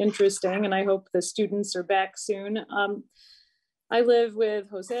and interesting, and I hope the students are back soon. I live with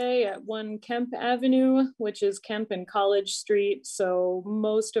Jose at 1 Kemp Avenue, which is Kemp and College Street. So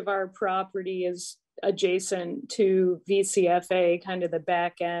most of our property is adjacent to VCFA, kind of the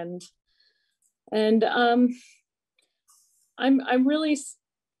back end. And I'm really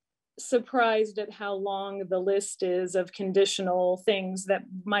surprised at how long the list is of conditional things that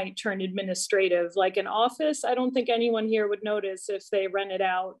might turn administrative. Like an office, I don't think anyone here would notice if they rented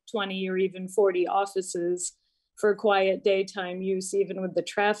out 20 or even 40 offices for quiet daytime use, even with the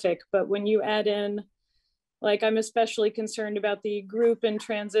traffic. But when you add in, like, I'm especially concerned about the group and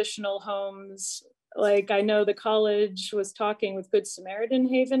transitional homes. Like, I know the college was talking with Good Samaritan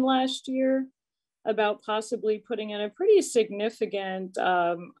Haven last year about possibly putting in a pretty significant,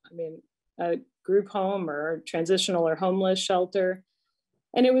 a group home or transitional or homeless shelter.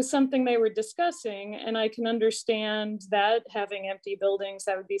 And it was something they were discussing. And I can understand that having empty buildings,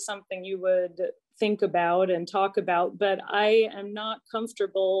 that would be something you would think about and talk about. But I am not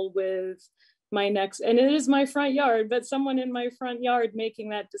comfortable with my next, and it is my front yard, but someone in my front yard making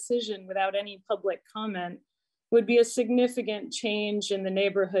that decision without any public comment would be a significant change in the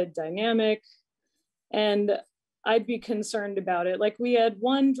neighborhood dynamic. And I'd be concerned about it. Like, we had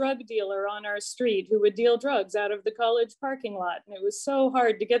one drug dealer on our street who would deal drugs out of the college parking lot. And it was so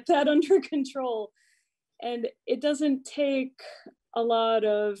hard to get that under control. And it doesn't take a lot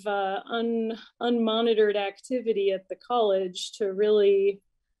of unmonitored activity at the college to really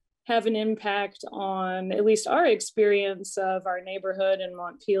have an impact on at least our experience of our neighborhood in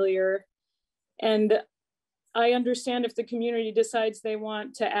Montpelier. And I understand if the community decides they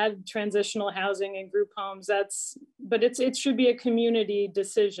want to add transitional housing and group homes, but it should be a community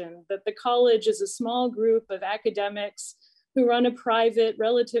decision. That the college is a small group of academics who run a private,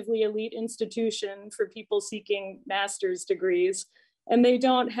 relatively elite institution for people seeking master's degrees. And they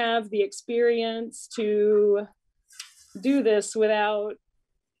don't have the experience to do this without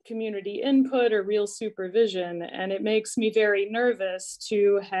community input or real supervision. And it makes me very nervous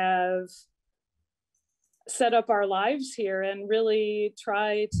to have set up our lives here and really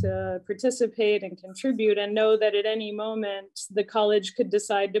try to participate and contribute, and know that at any moment the college could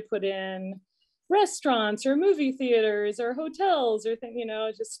decide to put in restaurants or movie theaters or hotels or things,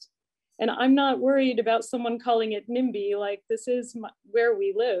 and I'm not worried about someone calling it NIMBY. Like, this is where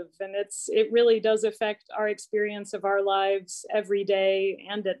we live, and it really does affect our experience of our lives every day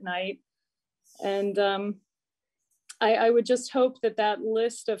and at night. And I would just hope that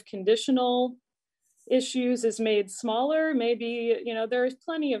list of conditional issues is made smaller. Maybe, there's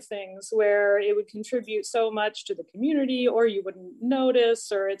plenty of things where it would contribute so much to the community, or you wouldn't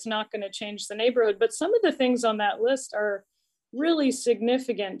notice, or it's not going to change the neighborhood. But some of the things on that list are really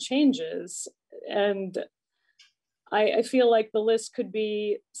significant changes. And I feel like the list could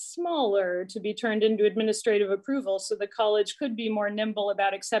be smaller to be turned into administrative approval, so the college could be more nimble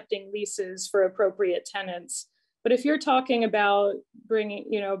about accepting leases for appropriate tenants. But if you're talking about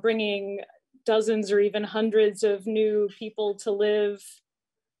bringing dozens or even hundreds of new people to live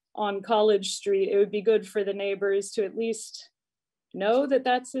on College Street, it would be good for the neighbors to at least know that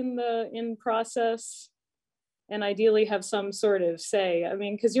that's in process, and ideally have some sort of say. I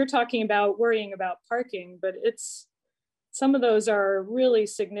mean, because you're talking about worrying about parking, but some of those are really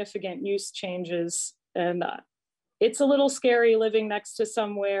significant use changes. And it's a little scary living next to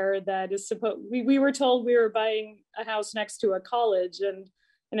somewhere that is we were told we were buying a house next to a college, and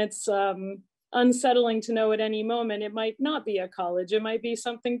it's unsettling to know at any moment it might not be a college, it might be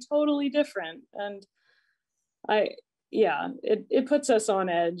something totally different. And it puts us on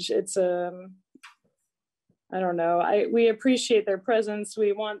edge. It's I don't know, we appreciate their presence,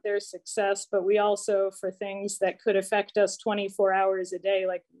 we want their success, but we also, for things that could affect us 24 hours a day,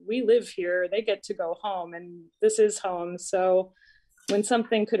 like, we live here, they get to go home, and this is home. So when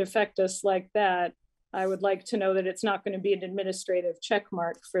something could affect us like that, I would like to know that it's not going to be an administrative check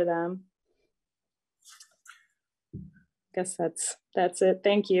mark for them. I guess that's it.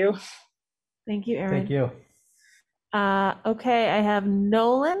 Thank you. Thank you, Erin. Thank you. Okay, I have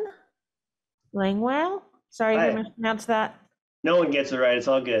Nolan Langwell. Sorry if I Hi. mispronounced that. No one gets it right. It's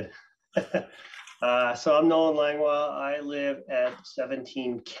all good. So I'm Nolan Langwell. I live at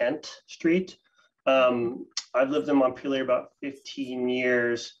 17 Kent Street. I've lived in Montpelier about 15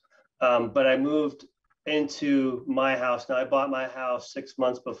 years, but I moved into my house. Now, I bought my house 6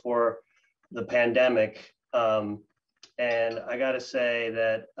 months before the pandemic. And I got to say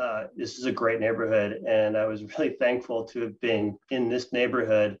that this is a great neighborhood. And I was really thankful to have been in this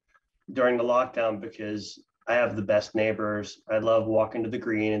neighborhood during the lockdown, because I have the best neighbors. I love walking to the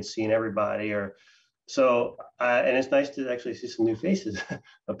green and seeing everybody. And it's nice to actually see some new faces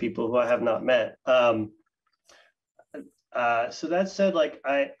of people who I have not met. So that said, like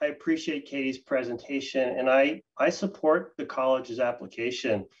I appreciate Katie's presentation, and I support the college's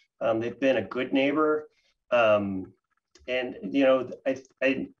application. They've been a good neighbor, and you know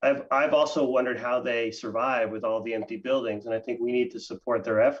I've also wondered how they survive with all the empty buildings, and I think we need to support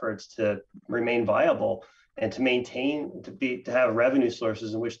their efforts to remain viable and to maintain to have revenue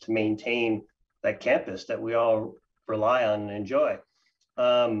sources in which to maintain that campus that we all rely on and enjoy.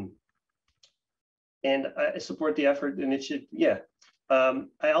 And I support the effort, and it should, yeah.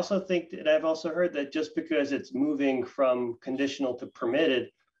 I also think that I've also heard that just because it's moving from conditional to permitted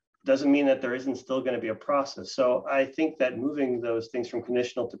doesn't mean that there isn't still going to be a process. So I think that moving those things from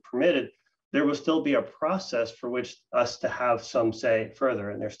conditional to permitted, there will still be a process for which us to have some say further,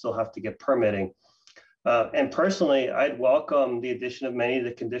 and there still have to get permitting. And personally, I'd welcome the addition of many of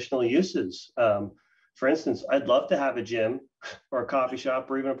the conditional uses. For instance, I'd love to have a gym or a coffee shop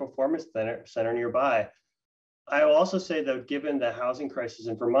or even a performance center nearby. I will also say that given the housing crisis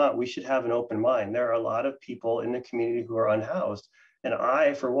in Vermont, we should have an open mind. There are a lot of people in the community who are unhoused. And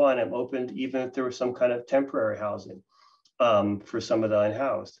I, for one, am open even if there was some kind of temporary housing for some of the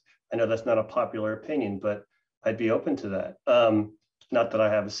unhoused. I know that's not a popular opinion, but I'd be open to that. Not that I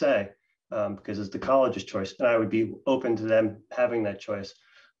have a say, because it's the college's choice, and I would be open to them having that choice.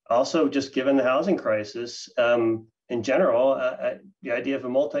 Also, just given the housing crisis in general, the idea of a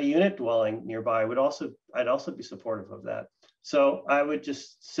multi-unit dwelling nearby I'd also be supportive of that. So I would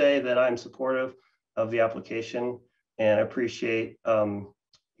just say that I'm supportive of the application and appreciate you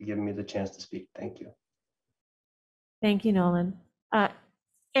giving me the chance to speak. Thank you. Thank you, Nolan.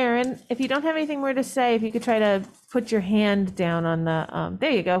 Aaron, if you don't have anything more to say, if you could try to put your hand down on the,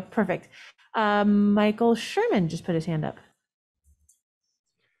 there you go, perfect. Michael Sherman just put his hand up.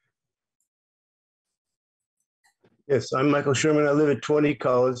 Yes, I'm Michael Sherman. I live at 20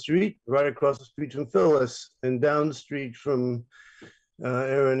 College Street, right across the street from Phyllis and down the street from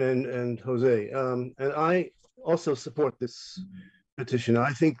Aaron and Jose. And I also support this petition.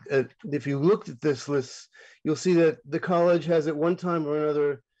 I think that if you looked at this list, you'll see that the college has at one time or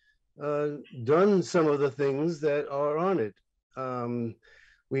another done some of the things that are on it.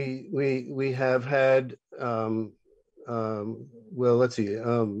 We have had, well, let's see,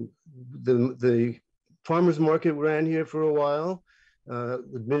 the farmers market ran here for a while.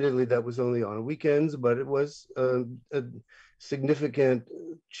 Admittedly, that was only on weekends, but it was a significant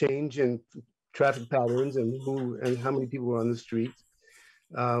change in traffic patterns and who and how many people were on the streets.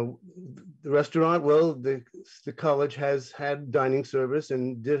 The restaurant, well, the college has had dining service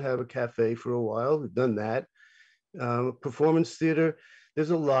and did have a cafe for a while. We've done that. Performance theater.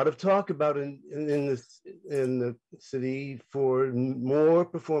 There's a lot of talk about in the city for more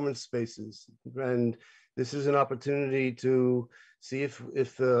performance spaces, and this is an opportunity to see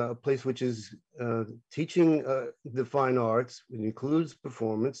if a place which is teaching the fine arts, it includes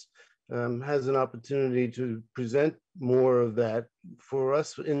performance, has an opportunity to present more of that for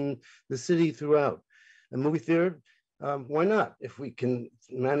us in the city throughout. A movie theater, why not? If we can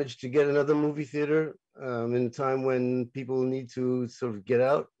manage to get another movie theater in a time when people need to sort of get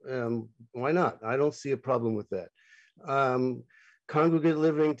out, why not? I don't see a problem with that. Congregate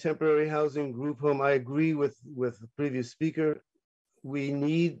living, temporary housing, group home, I agree with the previous speaker. We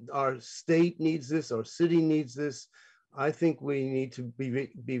need, our state needs this, our city needs this. I think we need to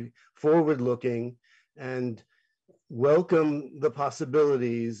be forward-looking and welcome the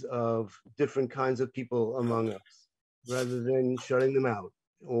possibilities of different kinds of people among us, rather than shutting them out,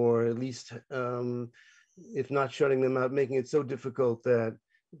 or at least, if not shutting them out, making it so difficult that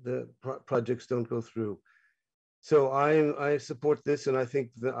the projects don't go through. So I support this, and I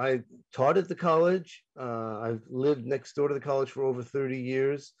think that I taught at the college. I've lived next door to the college for over 30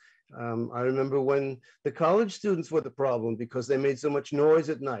 years. I remember when the college students were the problem because they made so much noise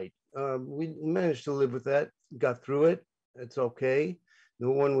at night. We managed to live with that, got through it. It's okay.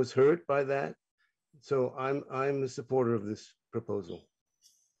 No one was hurt by that. So I'm a supporter of this proposal.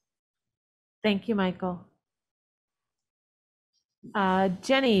 Thank you, Michael.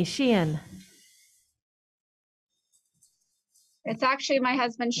 Jenny Sheehan. It's actually my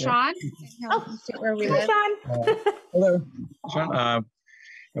husband, Sean. Oh, where we hi, live. Sean. Hello, Sean.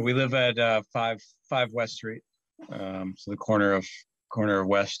 We live at 5 West Street, so the corner of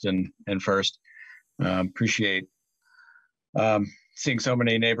West and First. Appreciate seeing so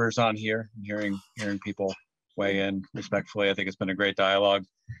many neighbors on here and hearing people weigh in respectfully. I think it's been a great dialogue.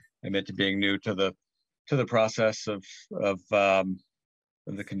 I admit to being new to the process of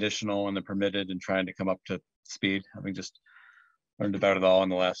the conditional and the permitted and trying to come up to speed. Having just learned about it all in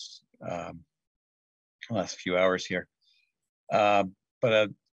the last few hours here. But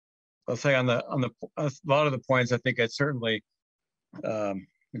I'll say on a lot of the points, I think I certainly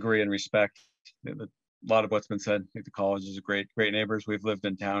agree and respect a lot of what's been said. I think the college is a great neighbors. We've lived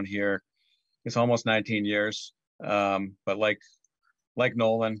in town here. It's almost 19 years. But like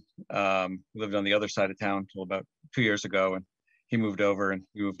Nolan, lived on the other side of town until about 2 years ago, and he moved over,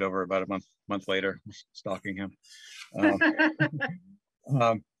 about a month later, stalking him.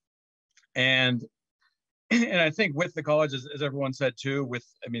 And I think with the college, as everyone said too,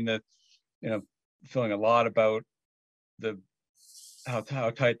 feeling a lot about how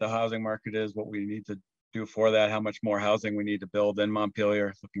tight the housing market is, what we need to do for that, how much more housing we need to build in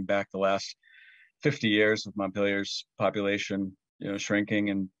Montpelier, looking back the last 50 years of Montpelier's population, shrinking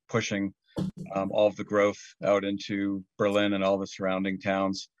and pushing all of the growth out into Berlin and all the surrounding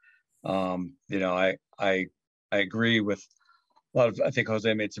towns. I agree with a lot of, I think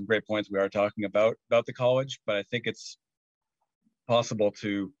Jose made some great points. We are talking about the college, but I think it's possible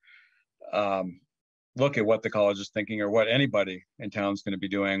to look at what the college is thinking or what anybody in town is going to be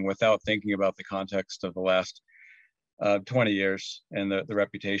doing without thinking about the context of the last 20 years and the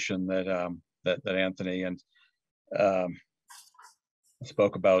reputation that Anthony and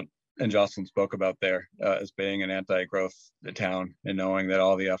spoke about, and Jocelyn spoke about there as being an anti-growth town, and knowing that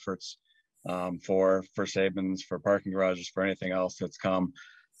all the efforts for Sabins, for parking garages, for anything else that's come,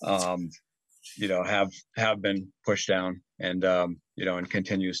 have been pushed down, and and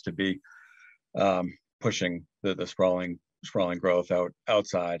continues to be pushing the sprawling growth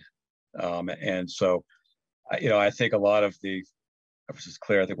outside. And so, I think a lot of this is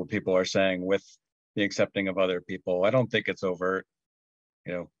clear. I think what people are saying with the accepting of other people, I don't think it's overt,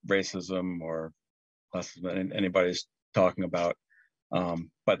 racism or classism anybody's talking about.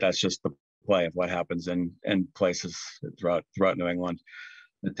 But that's just the play of what happens in places throughout New England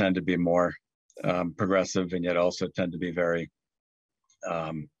that tend to be more progressive, and yet also tend to be very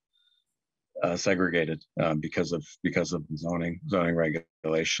segregated because of zoning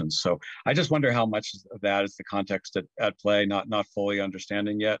regulations. So I just wonder how much of that is the context at play, not fully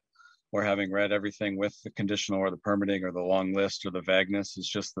understanding yet, or having read everything with the conditional or the permitting or the long list or the vagueness. Is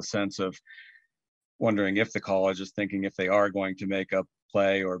just the sense of wondering if the college is thinking, if they are going to make a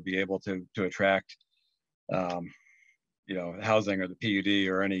play or be able to attract housing or the PUD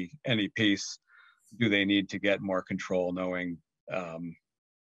or any piece, do they need to get more control, knowing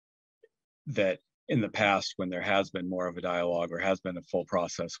that in the past, when there has been more of a dialogue or has been a full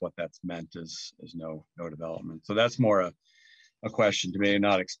process, what that's meant is no development. So that's more a question to me,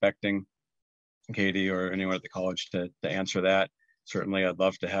 not expecting Katie or anyone at the college to answer that. Certainly, I'd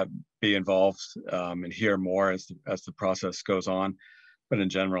love to be involved and hear more as the process goes on. But in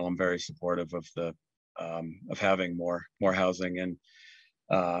general, I'm very supportive of having more housing in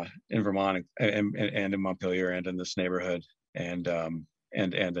Vermont and in Montpelier and in this neighborhood, and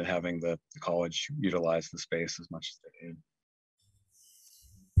in having the college utilize the space as much as they can.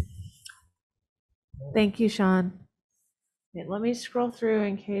 Thank you, Sean. Okay, let me scroll through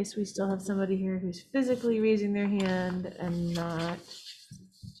in case we still have somebody here who's physically raising their hand and not.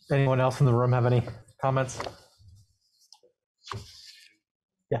 Anyone else in the room have any comments?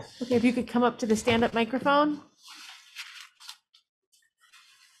 Yes. Okay, if you could come up to the stand-up microphone.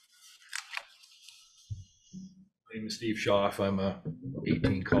 My name is Steve Schaff. I'm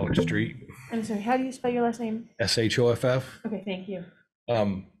 18 College Street. I'm sorry, how do you spell your last name? SHOFF. Okay, thank you.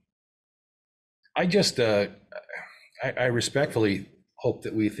 I respectfully hope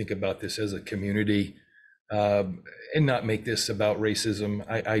that we think about this as a community and not make this about racism.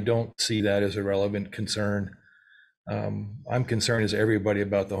 I don't see that as a relevant concern. I'm concerned as everybody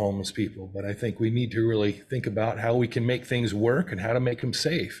about the homeless people, but I think we need to really think about how we can make things work and how to make them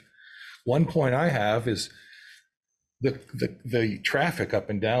safe. One point I have is the traffic up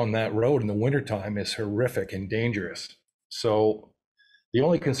and down that road in the wintertime is horrific and dangerous. So the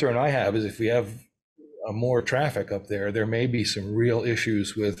only concern I have is if we have more traffic up there, there may be some real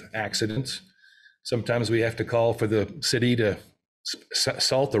issues with accidents. Sometimes we have to call for the city to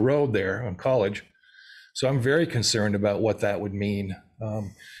salt the road there on College. So I'm very concerned about what that would mean.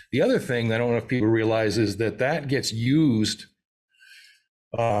 The other thing I don't know if people realize is that gets used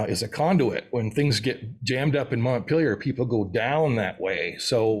as a conduit. When things get jammed up in Montpelier, people go down that way.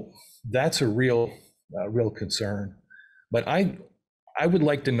 So that's a real concern. But I would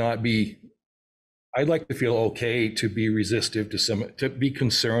like to not be, I'd like to feel okay to be resistive to be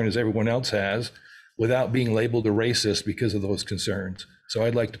concerned as everyone else has without being labeled a racist because of those concerns. So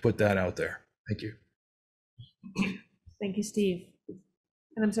I'd like to put that out there. Thank you. Thank you, Steve.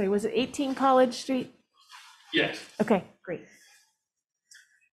 And I'm sorry, was it 18 College Street? Yes. Okay, great.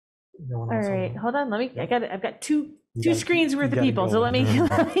 All right, hold on. I've got two two screens worth you of gotta people. go So let me, in.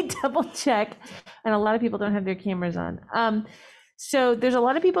 let me double check. And a lot of people don't have their cameras on. So there's a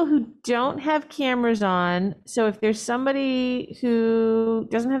lot of people who don't have cameras on. So if there's somebody who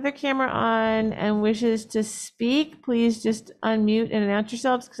doesn't have their camera on and wishes to speak, please just unmute and announce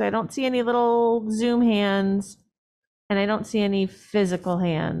yourselves, because I don't see any little Zoom hands and I don't see any physical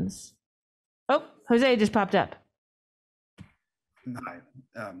hands. Oh, Jose just popped up. Hi,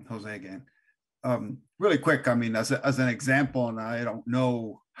 Jose again. Really quick, I mean, as an example, and I don't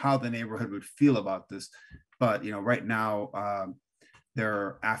know how the neighborhood would feel about this, but right now there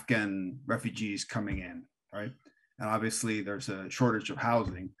are Afghan refugees coming in, right? And obviously there's a shortage of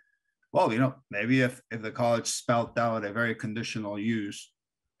housing. Well, maybe if the college spelled out a very conditional use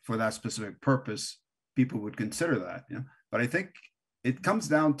for that specific purpose, people would consider that. But I think it comes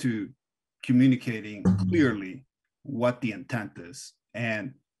down to communicating clearly what the intent is.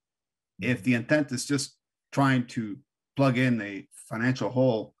 And if the intent is just trying to plug in a financial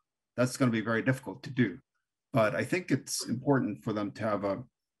hole, that's going to be very difficult to do. But I think it's important for them to have a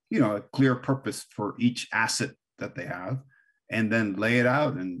clear purpose for each asset that they have, and then lay it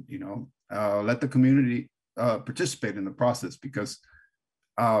out and, let the community participate in the process. Because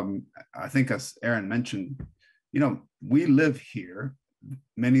I think, as Aaron mentioned, we live here,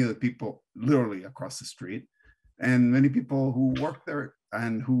 many of the people literally across the street, and many people who work there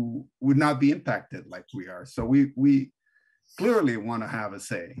and who would not be impacted like we are. So we clearly want to have a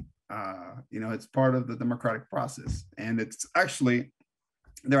say. It's part of the democratic process, and it's actually,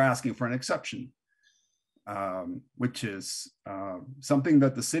 they're asking for an exception, which is something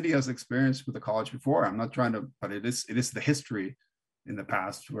that the city has experienced with the college before. I'm not trying to, but it is the history in the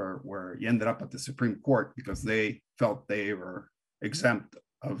past where you ended up at the Supreme Court because they felt they were exempt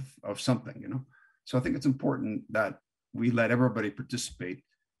of something, So I think it's important that we let everybody participate,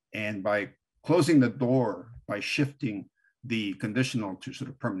 and by closing the door, by shifting the conditional to sort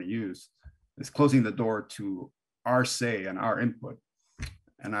of permanent use, is closing the door to our say and our input.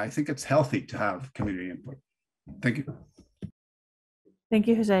 And I think it's healthy to have community input. Thank you. Thank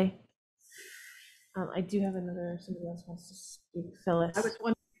you, Jose. I do have somebody else wants to speak. Phyllis. I was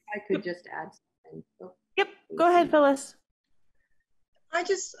wondering if I could just add something. Oh, Yep, go ahead, Phyllis. I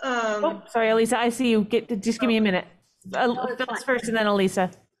just, oh, sorry, Elisa, I see you. Just give me a minute. Phyllis first and then Elisa.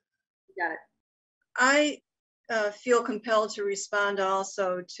 Got it. I feel compelled to respond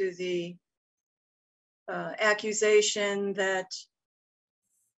also to the accusation that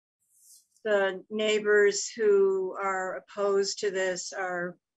the neighbors who are opposed to this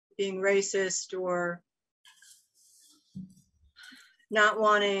are being racist or not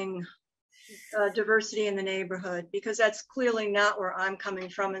wanting diversity in the neighborhood, because that's clearly not where I'm coming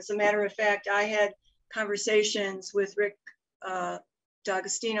from. As a matter of fact, I had conversations with Rick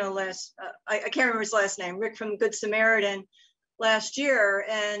D'Agostino I can't remember his last name, Rick from Good Samaritan last year,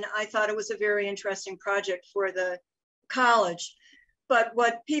 and I thought it was a very interesting project for the college. But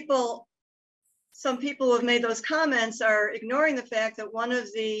some people who have made those comments are ignoring the fact that one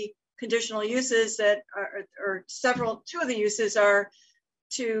of the conditional uses that two of the uses are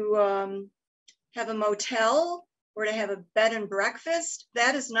to have a motel or to have a bed and breakfast.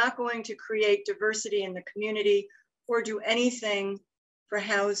 That is not going to create diversity in the community or do anything for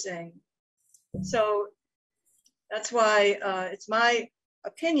housing. So that's why it's my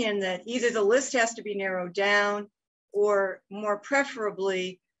opinion that either the list has to be narrowed down, or more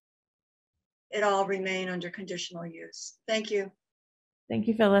preferably, it all remain under conditional use. Thank you. Thank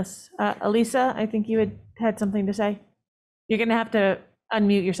you, Phyllis. Elisa, I think you had something to say. You're going to have to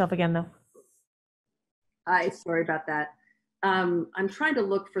unmute yourself again, though. Hi, sorry about that. I'm trying to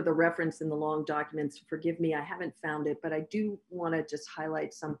look for the reference in the long documents. Forgive me, I haven't found it, but I do want to just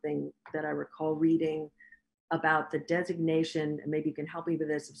highlight something that I recall reading about the designation, and maybe you can help me with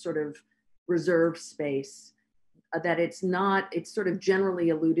this, of sort of reserve space, that it's sort of generally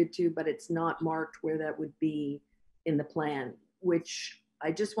alluded to, but it's not marked where that would be in the plan, which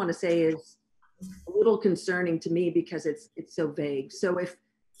I just want to say is a little concerning to me because it's so vague. So if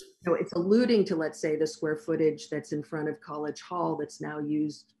it's alluding to, let's say, the square footage that's in front of College Hall that's now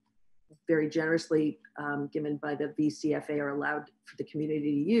used very generously, given by the VCFA, or allowed for the community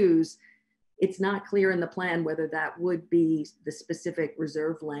to use, it's not clear in the plan whether that would be the specific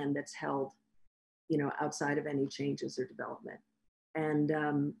reserve land that's held, outside of any changes or development.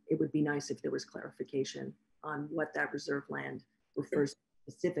 And it would be nice if there was clarification on what that reserve land refers to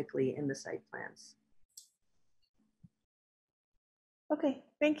specifically in the site plans. Okay,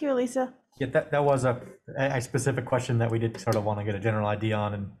 thank you, Elisa. Yeah, that was a specific question that we did sort of want to get a general idea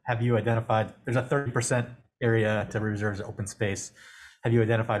on. And have you identified, there's a 30% area to reserve as open space. Have you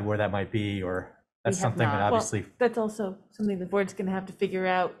identified where that might be, or That's We have something that not. Well, obviously, that's also something the board's gonna have to figure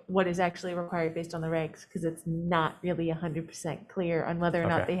out what is actually required based on the regs, because it's not really 100% clear on whether or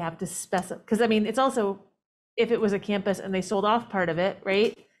not Okay. they have to specify, because I mean, it's also, if it was a campus and they sold off part of it,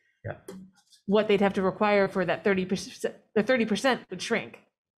 right? Yeah. What they'd have to require for that 30%, the 30% would shrink.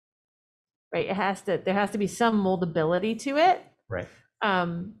 Right, there has to be some moldability to it. right.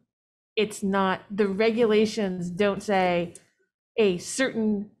 It's not, the regulations don't say a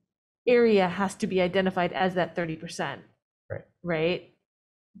certain area has to be identified as that 30%. Right. Right?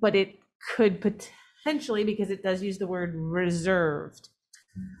 But it could potentially, because it does use the word reserved.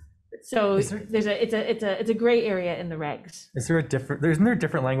 So it's a gray area in the regs. Isn't there a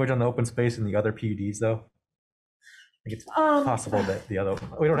different language on the open space in the other PUDs though? I think it's possible that we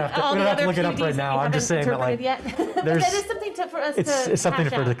don't have to look it up right now. I'm just saying that like, but that is something for us to it's something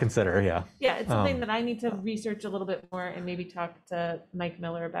hash for to out. consider, yeah. Yeah, it's something that I need to research a little bit more and maybe talk to Mike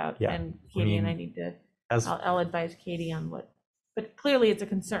Miller about, Yeah, and I Katie, and mean, I need to, as- I'll advise Katie on what, but clearly it's a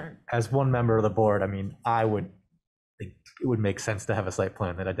concern. As one member of the board, I mean, I would think it would make sense to have a site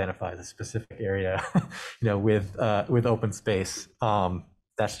plan that identifies a specific area, with open space.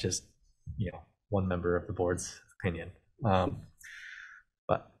 That's just, one member of the board's opinion.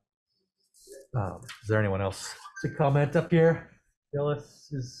 Is there anyone else to comment up here? Phyllis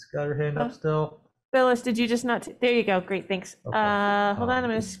has got her hand up still. Phyllis, did you just not, there you go, great, thanks. Okay. Hold on, I'm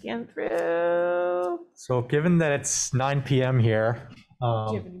gonna scan through. So given that it's 9 p.m. here, Do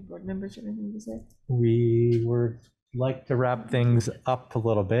you have any board members or anything to say? we would like to wrap things up a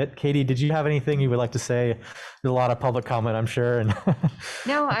little bit. Katie, did you have anything you would like to say? There's a lot of public comment, I'm sure, and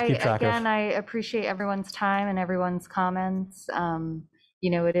No, have to keep track of. I appreciate everyone's time and everyone's comments.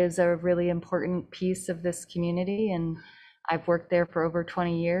 It is a really important piece of this community, and I've worked there for over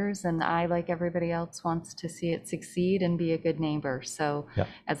 20 years, and I, like everybody else, wants to see it succeed and be a good neighbor. So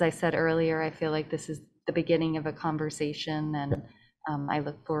as I said earlier, I feel like this is the beginning of a conversation, and I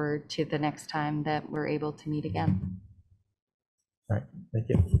look forward to the next time that we're able to meet again. All right, thank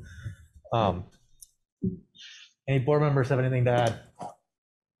you. Any board members have anything to add?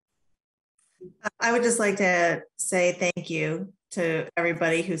 I would just like to say thank you to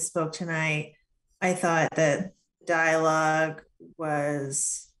everybody who spoke tonight. I thought that dialogue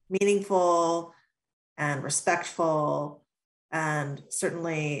was meaningful and respectful, and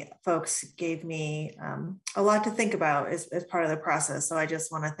certainly folks gave me a lot to think about as part of the process. So I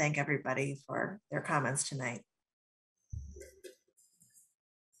just want to thank everybody for their comments tonight.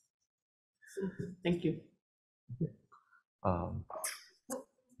 Thank you.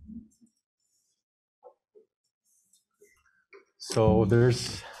 So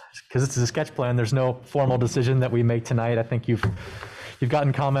because it's a sketch plan, there's no formal decision that we make tonight. I think you've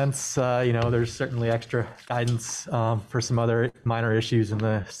gotten comments. There's certainly extra guidance for some other minor issues in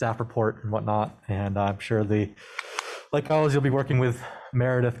the staff report and whatnot. And I'm sure like always, you'll be working with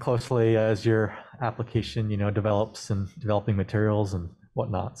Meredith closely as your application, develops and developing materials and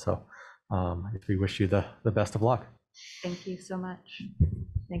whatnot. So we wish you the best of luck. Thank you so much.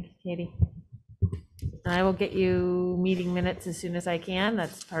 Thank you, Katie. I will get you meeting minutes as soon as I can.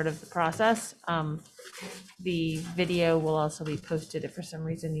 That's part of the process. The video will also be posted if for some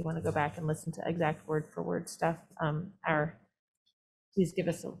reason you want to go back and listen to exact word for word stuff. Please give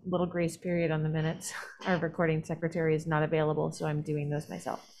us a little grace period on the minutes. Our recording secretary is not available, so I'm doing those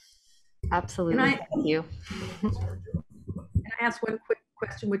myself. Absolutely. Can Thank you. Can I ask one quick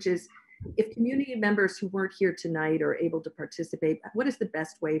question, which is, if community members who weren't here tonight are able to participate, what is the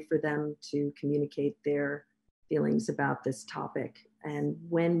best way for them to communicate their feelings about this topic? And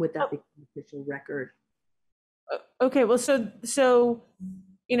when would that become official record? Okay, well, so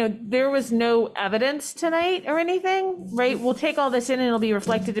there was no evidence tonight or anything, right? We'll take all this in and it'll be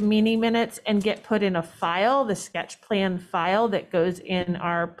reflected in meeting minutes and get put in a file, the sketch plan file that goes in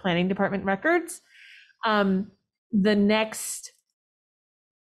our planning department records. The next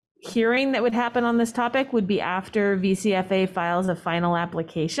hearing that would happen on this topic would be after VCFA files a final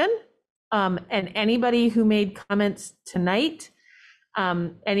application. And anybody who made comments tonight,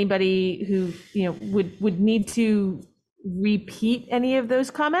 anybody who would need to repeat any of those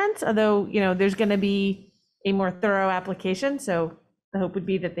comments, although there's going to be a more thorough application. So the hope would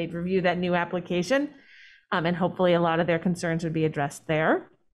be that they'd review that new application, and hopefully a lot of their concerns would be addressed there.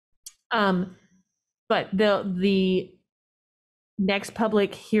 But the next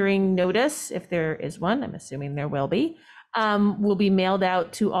public hearing notice, if there is one, I'm assuming there will be mailed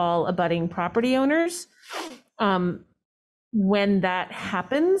out to all abutting property owners. When that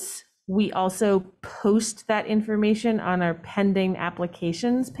happens, we also post that information on our pending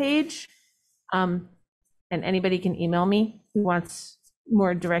applications page. And anybody can email me who wants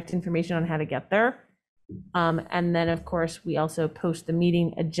more direct information on how to get there. And then, of course, we also post the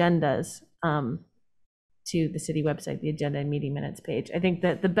meeting agendas to the city website, the agenda and meeting minutes page. I think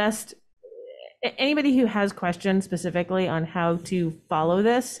that the best, anybody who has questions specifically on how to follow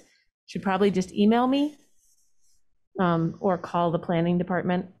this should probably just email me or call the planning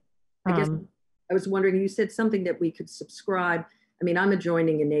department. I guess I was wondering, you said something that we could subscribe. I mean, I'm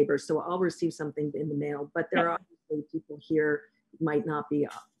adjoining a neighbor, so I'll receive something in the mail, but there are obviously people here who might not be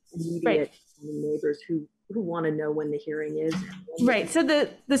immediate neighbors who want to know when the hearing is. Right, so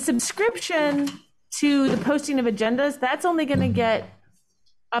the subscription to the posting of agendas, that's only going to get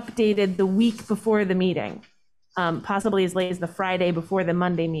updated the week before the meeting, possibly as late as the Friday before the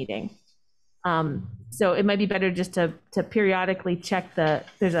Monday meeting. So it might be better just to periodically check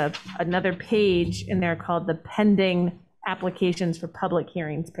there's another page in there called the pending applications for public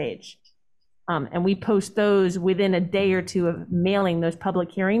hearings page. And we post those within a day or two of mailing those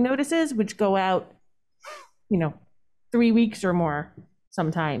public hearing notices, which go out, 3 weeks or more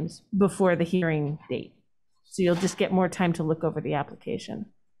sometimes before the hearing date. So you'll just get more time to look over the application.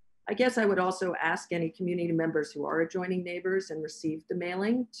 I guess I would also ask any community members who are adjoining neighbors and received the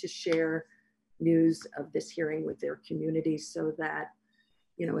mailing to share news of this hearing with their communities so that,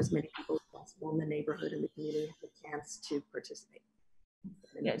 as many people as possible in the neighborhood and the community have a chance to participate.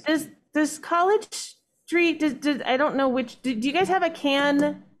 Yeah. Does College Street, I don't know which, do you guys have a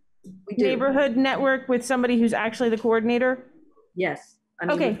CAN neighborhood network with somebody who's actually the coordinator? Yes.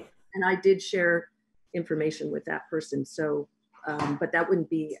 Okay. And I did share information with that person. So, but that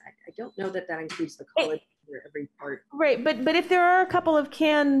wouldn't be, I don't know that includes the college or every part. Right. But if there are a couple of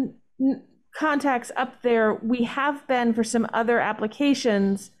CAN contacts up there, we have been, for some other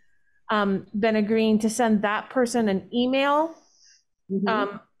applications, been agreeing to send that person an email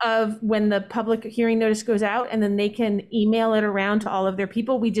of when the public hearing notice goes out, and then they can email it around to all of their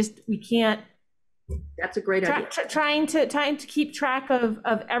people. We can't. That's a great idea. Trying to keep track of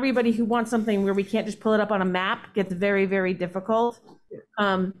everybody who wants something where we can't just pull it up on a map gets very, very difficult.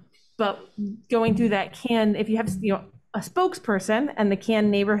 But going through that CAN, if you have a spokesperson, and the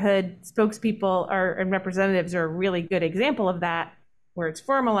CAN neighborhood spokespeople and representatives are a really good example of that, where it's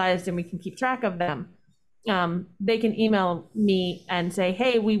formalized and we can keep track of them. They can email me and say,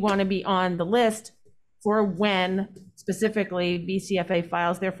 hey, we want to be on the list for when specifically VCFA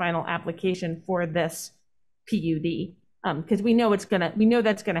files their final application for this PUD. Because we know that's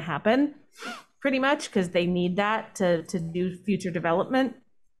gonna happen pretty much, because they need that to do future development.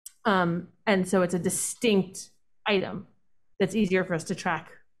 And so it's a distinct item that's easier for us to track.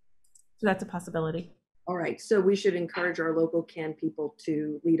 So that's a possibility. All right, so we should encourage our local CAN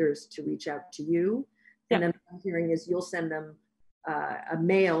leaders to reach out to you. And then what I'm hearing is you'll send them a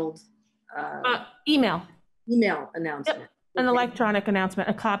mailed email announcement. Yep. An electronic announcement,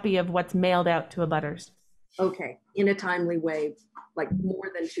 a copy of what's mailed out to abutters. Okay, in a timely way, like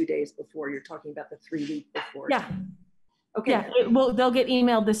more than 2 days before. You're talking about the 3 week before. Yeah. Okay. Yeah, they'll get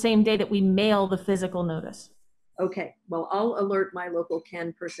emailed the same day that we mail the physical notice. Okay, well, I'll alert my local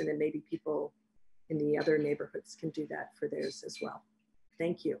CAN person, and maybe people in the other neighborhoods can do that for theirs as well.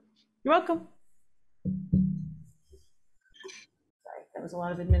 Thank you. You're welcome. Sorry, that was a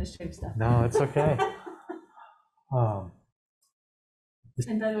lot of administrative stuff. No, it's okay.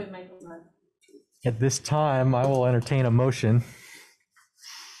 And by the way, Michael's on. At this time, I will entertain a motion.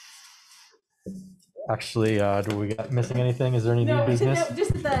 Actually, do we got missing anything? Is there any new business? No,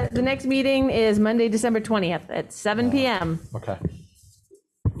 just the next meeting is Monday, December 20th at 7 p.m. Okay.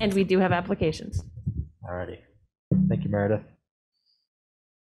 And we do have applications. All righty. Thank you, Meredith.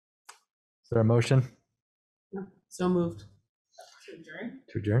 Is there a motion? So moved.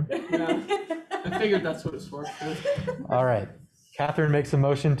 To adjourn? Yeah, I figured that's what it's for. All right. Catherine makes a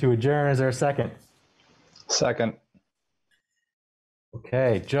motion to adjourn. Is there a second? Second.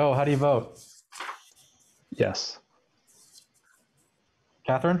 Okay. Joe, how do you vote? Yes.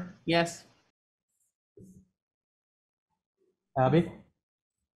 Catherine? Yes. Abby?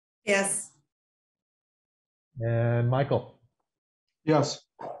 Yes. And Michael? Yes.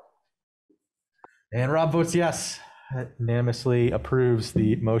 And Rob votes yes. That unanimously approves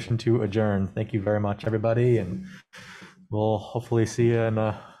the motion to adjourn. Thank you very much, everybody, and we'll hopefully see you in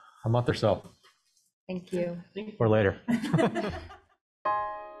a month or so. Thank you. Or later.